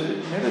us to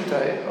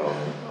meditate on,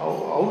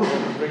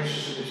 ultimately brings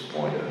us to this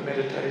point of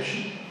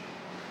meditation.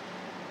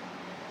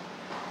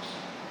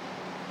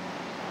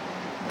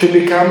 To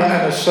become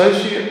an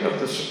associate of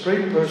the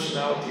Supreme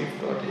Personality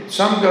of Godhead.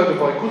 Some go to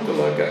Vaikuntha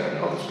Loka and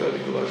others go to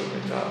Goloka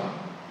Vrindavan.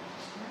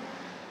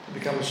 To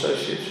become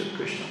associates of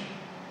Krishna.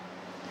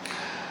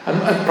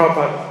 And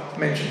Prabhupada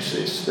mentions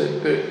this,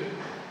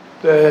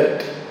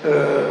 that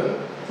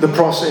the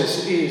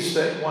process is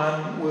that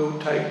one will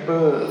take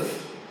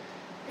birth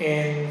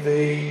in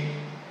the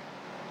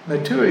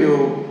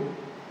material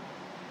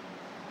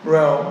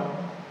realm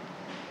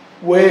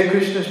where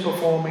Krishna is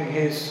performing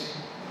his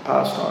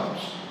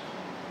pastimes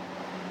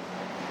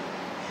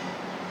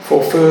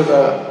for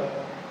further,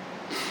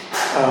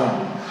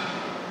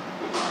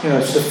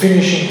 it's the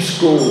finishing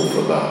school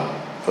for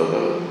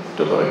the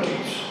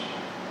devotees.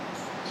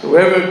 So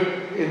wherever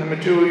in the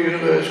material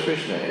universe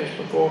Krishna is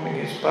performing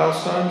his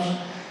pastimes,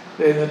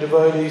 then the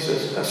devotees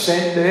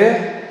ascend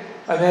there,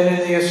 and then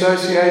in the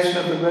association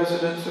of the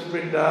residents of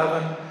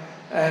Vrindavan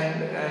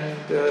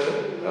and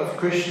of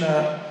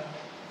Krishna,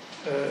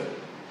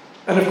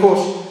 and of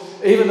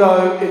course, even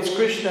though it's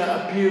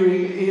Krishna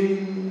appearing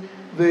in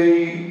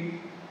the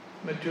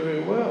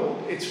material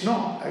world, it's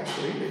not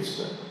actually, it's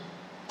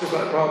just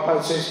like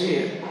Prabhupada says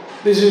here,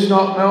 this is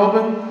not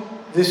Melbourne,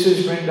 this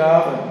is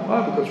Vrindavan.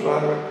 Why? Because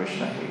Radha and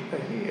Krishna are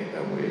here,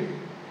 and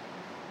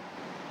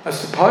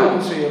that's the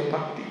potency of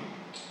bhakti.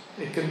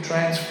 It can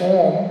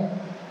transform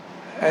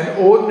an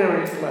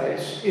ordinary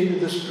place into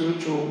the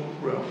spiritual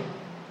realm.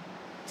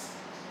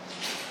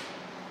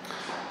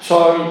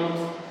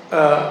 So,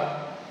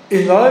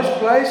 in those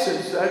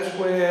places, that's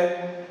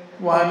where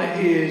one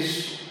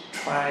is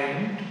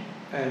trained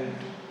and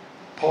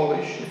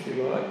polished, if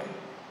you like,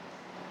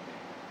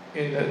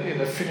 in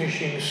the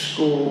finishing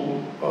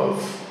school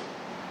of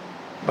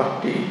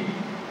Bhakti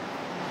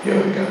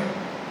Yoga.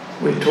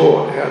 We're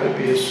taught how to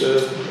be a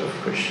servant of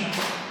Krishna,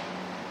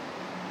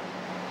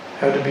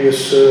 how to be a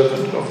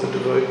servant of the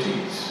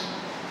devotees,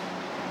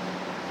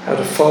 how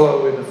to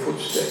follow in the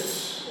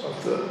footsteps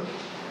of the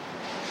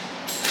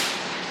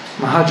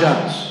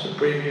Mahajans, the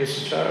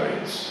previous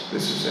acharyas.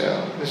 This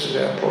is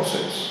our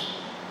process,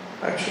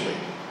 actually.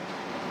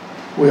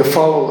 We are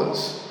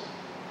followers,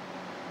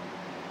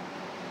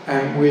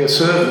 and we are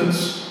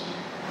servants.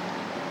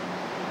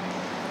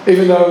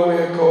 Even though we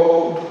are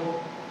called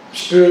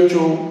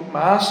spiritual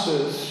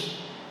masters,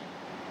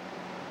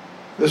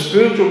 the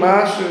spiritual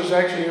master is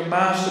actually a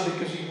master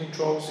because he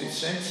controls his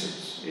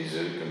senses. He's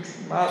a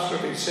master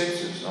of his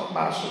senses, not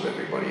master of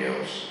everybody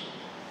else.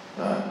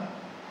 No?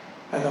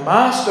 And the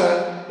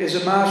master is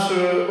a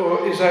master,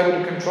 or is able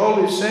to control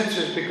his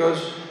senses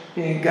because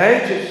he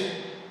engages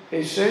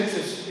his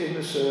senses in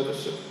the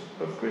service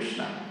of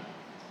Krishna.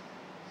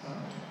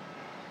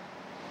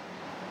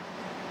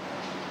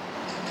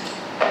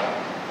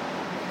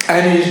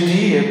 And he is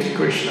dear to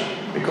Krishna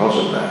because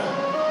of that.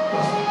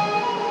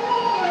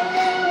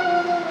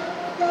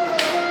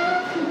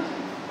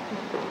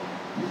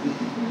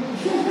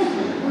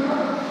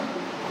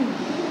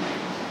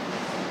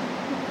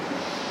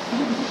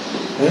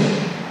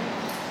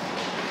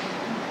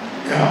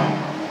 Yeah.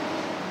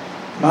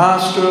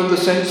 Master of the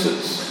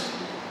senses.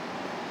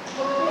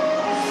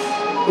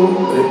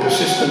 Oh, they're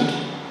persistent.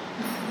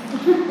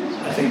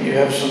 I think you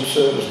have some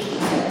service to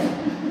perform.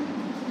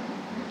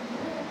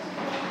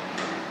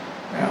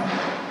 Yeah.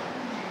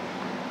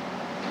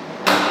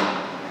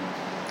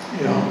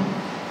 Yeah.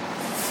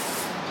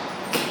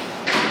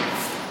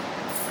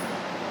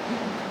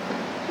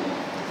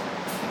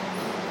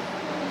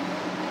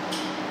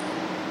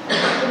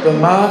 The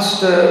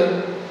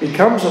master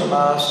becomes a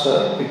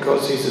master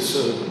because he's a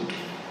servant.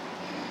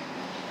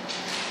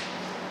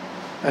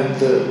 And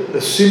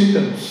the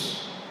symptoms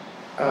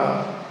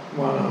are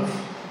one of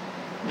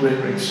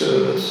rendering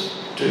service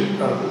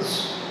to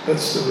others.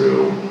 That's the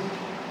real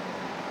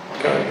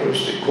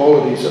characteristic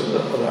qualities of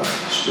a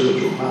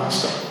spiritual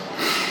master.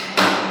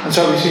 And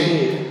so we see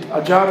here,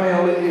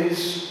 Ajamil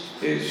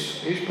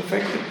he's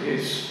perfected.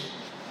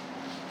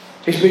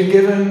 He's been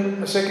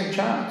given a second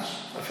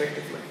chance,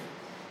 effectively.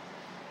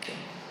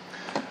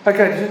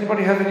 Okay, does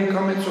anybody have any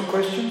comments or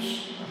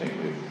questions? I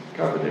think we've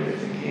covered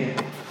everything here.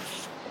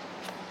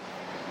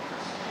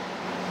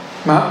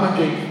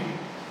 Mahatmaji.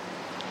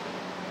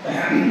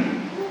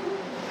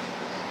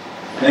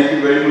 Thank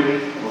you very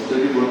much for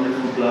such a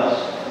wonderful class,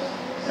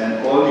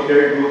 and all the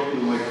credit goes to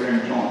my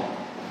friend John,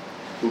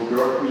 who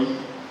brought me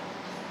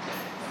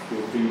to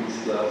bring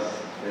this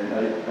class. And I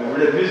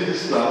would have missed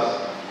this class.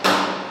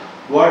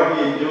 What we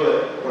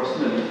enjoy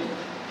personally,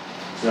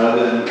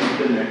 rather than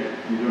internet,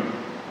 you don't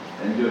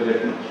enjoy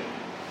that much.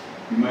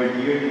 you might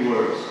hear the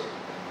words.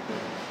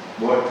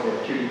 What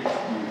actually you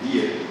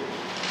hear,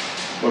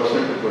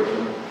 person to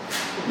person,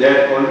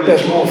 that always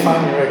That's more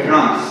fun, you reckon?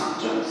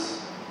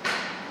 Trance.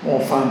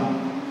 More fun.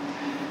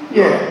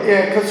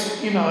 Yeah,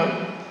 because, you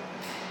know,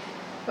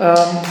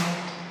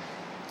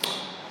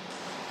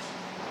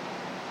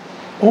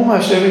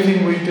 almost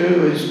everything we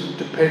do is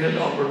dependent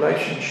on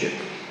relationship,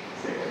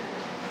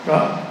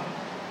 right?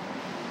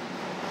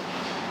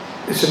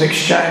 It's an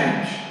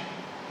exchange.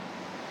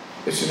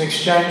 It's an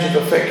exchange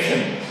of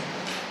affection.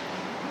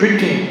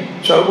 Priti.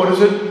 So what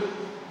is it?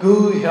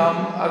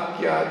 Guhyam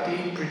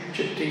akyati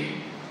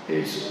prichati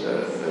is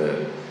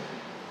a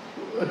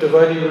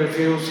devotee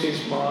reveals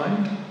his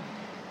mind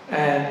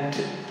and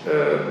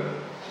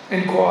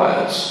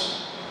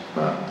inquires.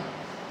 Right?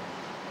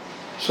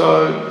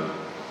 So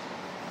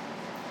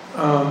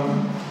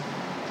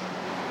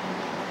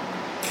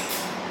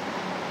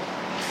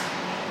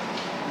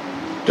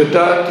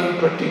Dadati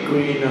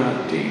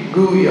pratigrinati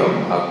guhyam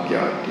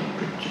akyati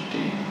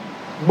prichati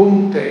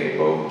bhunte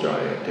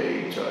bhojayate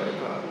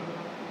jayava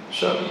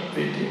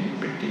sabvitim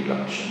priti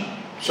lakshana.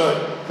 So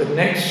the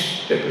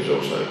next step is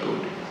also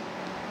good.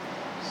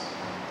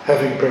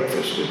 Having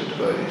breakfast with the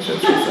devotees,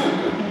 that's also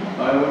good.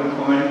 I want to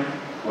comment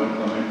one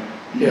comment.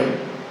 Yeah.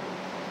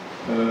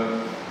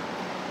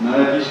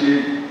 Narad ji से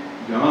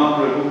जहाँ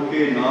प्रभु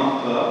के नाम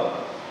का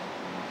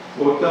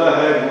होता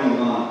है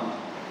गुणगान,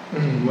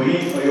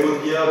 वहीं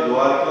अयोध्या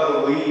द्वारका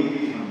वहीं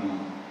भी Hanuman.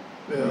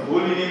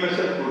 Holy name is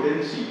a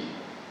potency.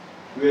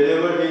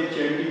 Wherever there is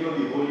chanting of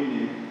the holy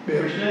name,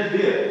 Krishna is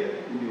there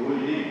in the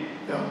holy name.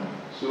 Yeah.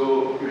 So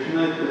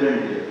Krishna is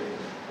present there.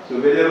 So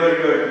wherever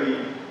you are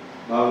doing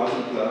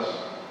Bhagavatam class,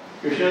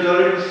 Krishna is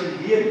already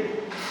here.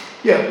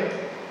 Yeah.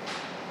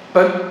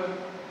 But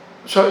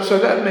so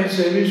that means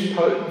there is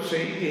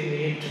potency in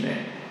the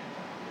internet.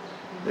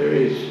 There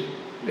is.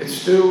 It's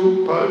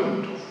still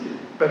potent,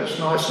 but it's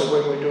nicer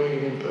when we're doing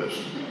it in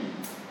person.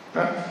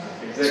 Right?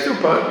 Exactly. It's still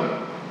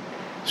potent.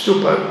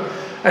 Still potent.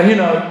 And you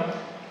know,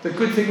 the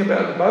good thing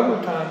about the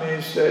Bhagavatam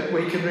is that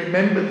we can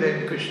remember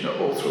then Krishna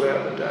all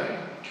throughout the day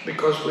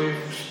because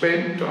we've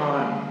spent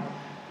time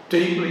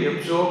deeply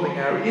absorbing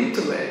our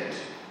intellect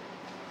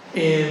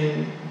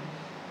in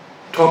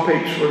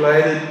topics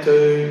related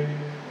to,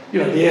 you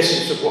know, the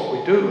essence of what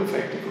we do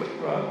effectively,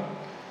 right?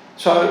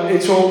 So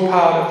it's all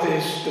part of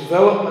this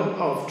development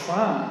of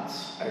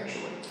trance,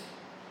 actually.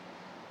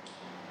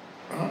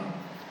 Right?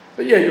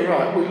 But yeah, you're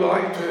right, we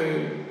like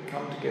to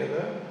come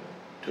together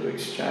to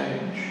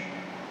exchange.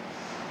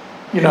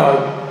 You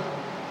know,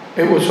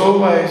 it was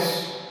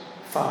always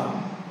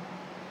fun,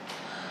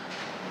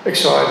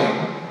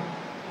 exciting,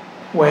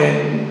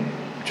 when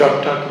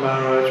Jagtak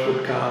Maharaj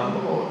would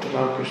come or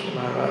Tamal Krishna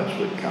Maharaj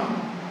would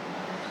come.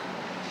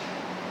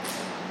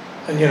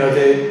 And you know,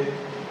 they're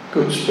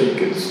good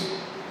speakers.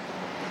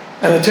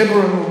 And the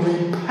temple room will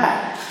be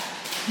packed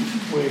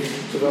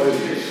with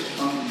devotees.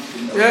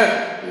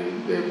 Yeah,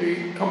 there'll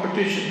be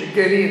competition to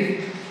get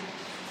in,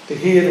 to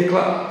hear the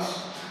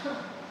class.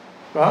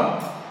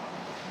 Right?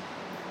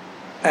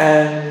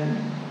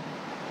 And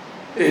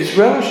it's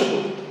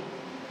relishable.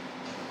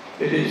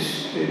 It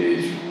is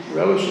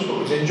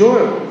relishable, it's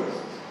enjoyable.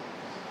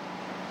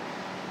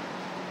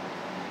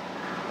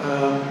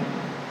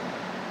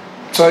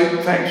 So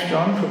thanks,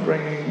 John, for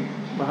bringing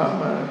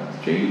Mahatma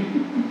Ji.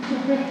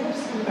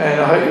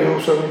 And I hope you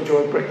also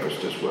enjoy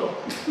breakfast as well,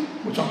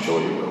 which I'm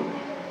sure you will.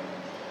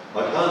 I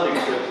can't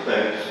accept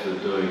thanks for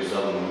doing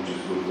something which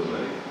is good for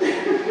me.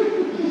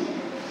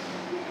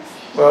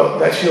 Well,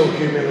 that's your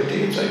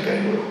humility, it's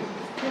okay, Will.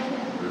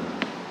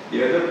 The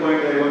other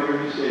point I wanted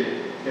to say,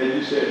 as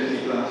you said in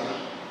the class,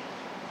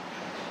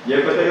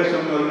 Jayapataka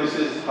Swami always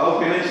says, how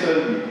can I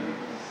serve you?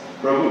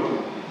 Prabhu,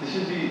 this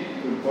is the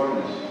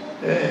importance.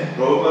 Yeah.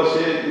 Prabhupada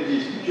said, the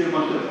spiritual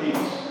master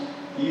thinks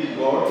he is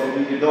God and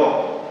he is a dog.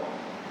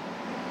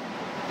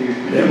 The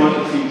spiritual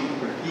master thinks,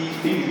 but he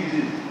thinks he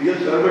is a real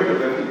servant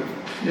of everything.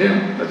 Yeah,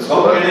 that's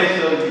how can I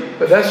serve you?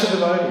 But that's a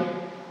devotee.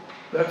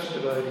 That's a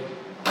devotee.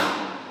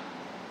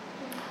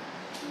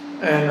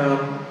 And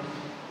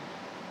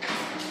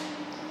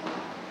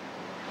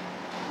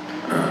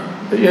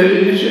but yeah,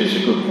 it's a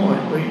good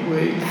point.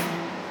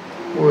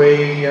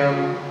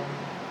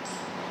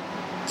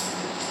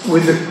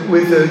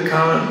 With the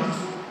current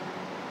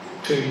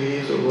 2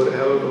 years or whatever,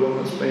 however long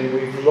it's been, we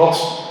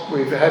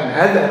haven't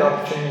had that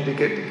opportunity to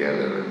get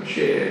together and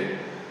share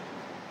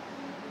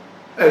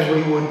as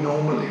we would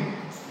normally.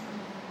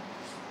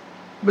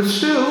 But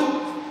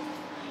still,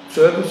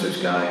 service is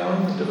going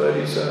on. The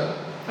devotees are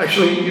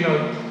actually, you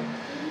know,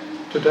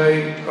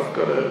 today I've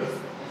got to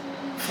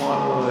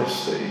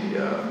finalise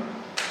the.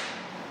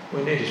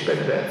 We need to spend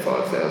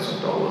about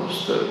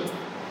 $5,000 to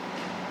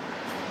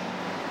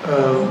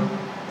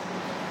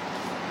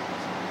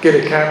get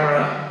a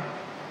camera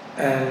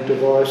and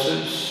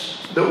devices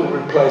that will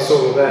replace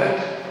all of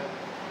that,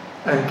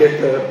 and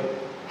get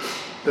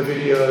the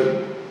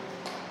video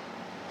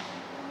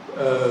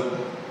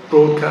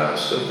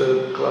broadcast of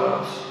the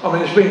class. I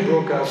mean, it's being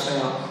broadcast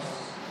now,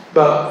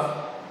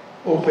 but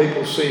all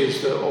people see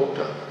is the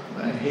altar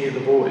and hear the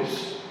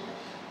voice.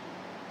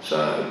 So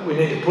we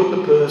need to put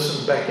the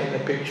person back in the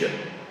picture.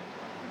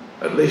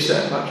 At least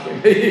that much we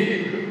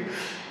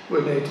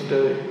need to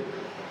do.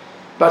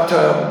 But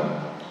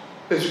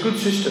there's a good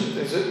system.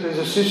 There's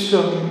a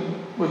system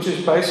which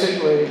is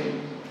basically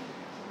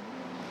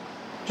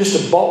just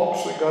a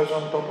box that goes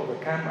on top of a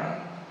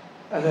camera,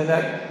 and then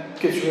that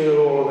gets rid of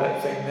all of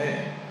that thing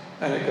there,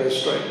 and it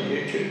goes straight to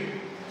YouTube.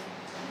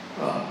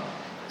 Right.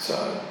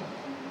 So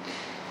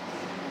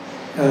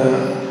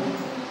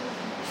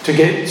to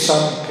get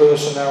some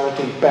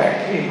personality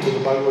back into the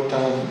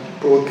Bhagavatam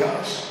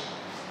broadcast.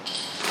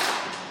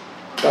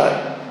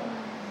 But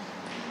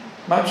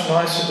much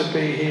nicer to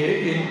be here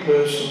in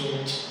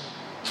person,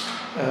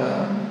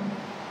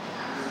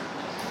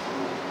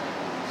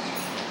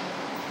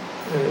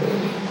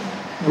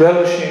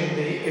 relishing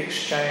the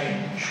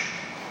exchange.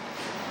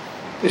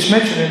 It's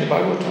mentioned in the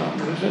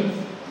Bhagavatam, is it?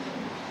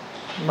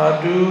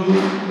 Madhu,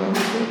 what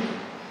is it?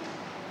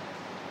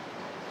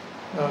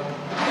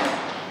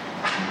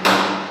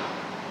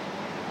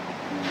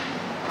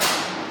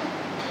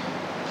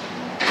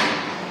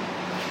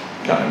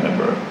 Can't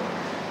remember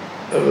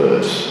the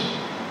verse.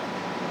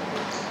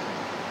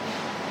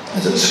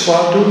 Is it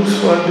Swadu,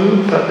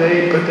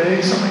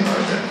 Pade, something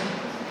like that?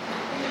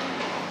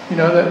 You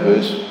know that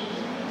verse?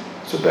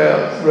 It's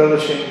about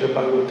relishing the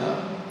Bhagavatam,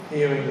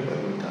 hearing the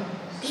Bhagavatam,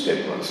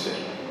 step by step.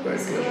 Very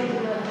pleasure.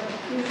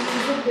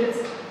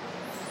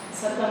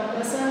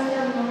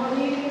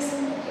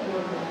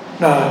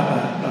 No,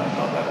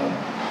 not that one.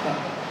 No.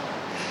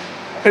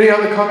 Any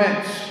other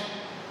comments?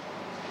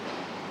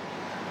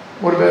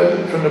 What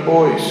about from the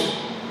boys?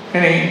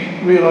 Any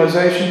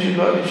realizations you'd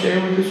like to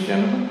share with this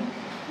gentleman?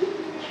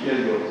 Yes,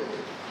 Lord.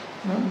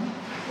 No?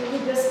 Maybe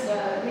just I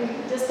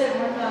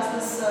want to ask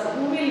this,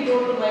 who will go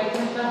to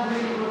Vaikuntha, who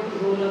will go to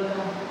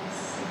Golaka?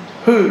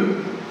 Who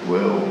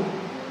will?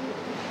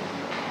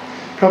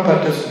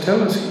 Prabhupada doesn't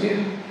tell us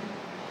here.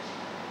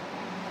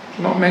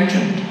 Not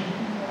mentioned.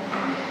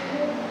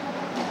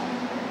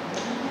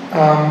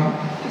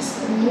 It's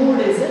the mood,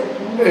 is it?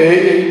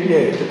 Yeah,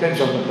 it depends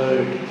on the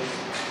mood.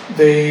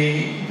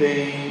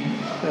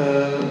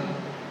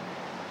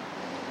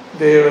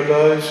 There are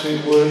those who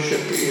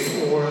worship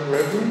in awe and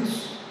reverence,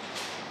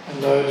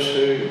 and those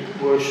who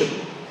worship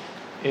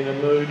in a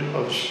mood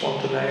of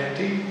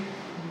spontaneity,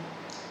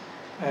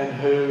 and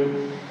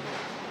who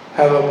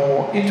have a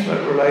more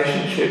intimate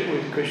relationship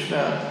with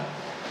Krishna,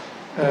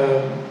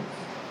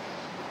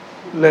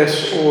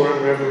 less awe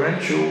and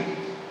reverential,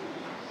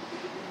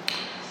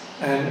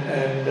 and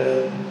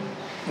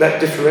that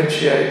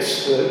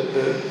differentiates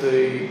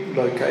the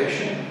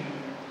location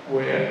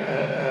where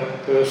a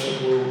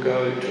person will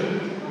go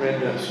to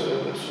render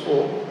service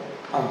or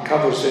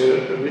uncovers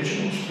their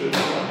original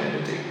spiritual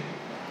identity.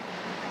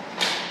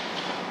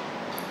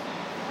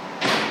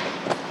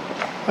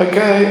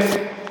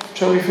 Okay,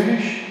 shall we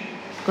finish?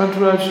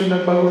 Kantaraj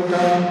Srimad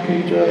Bhagavatam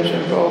ki jai,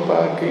 Sri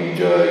Prabhupada ki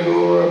jai,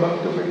 Gaura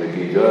Bhakta Vrinda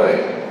ki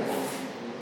jai.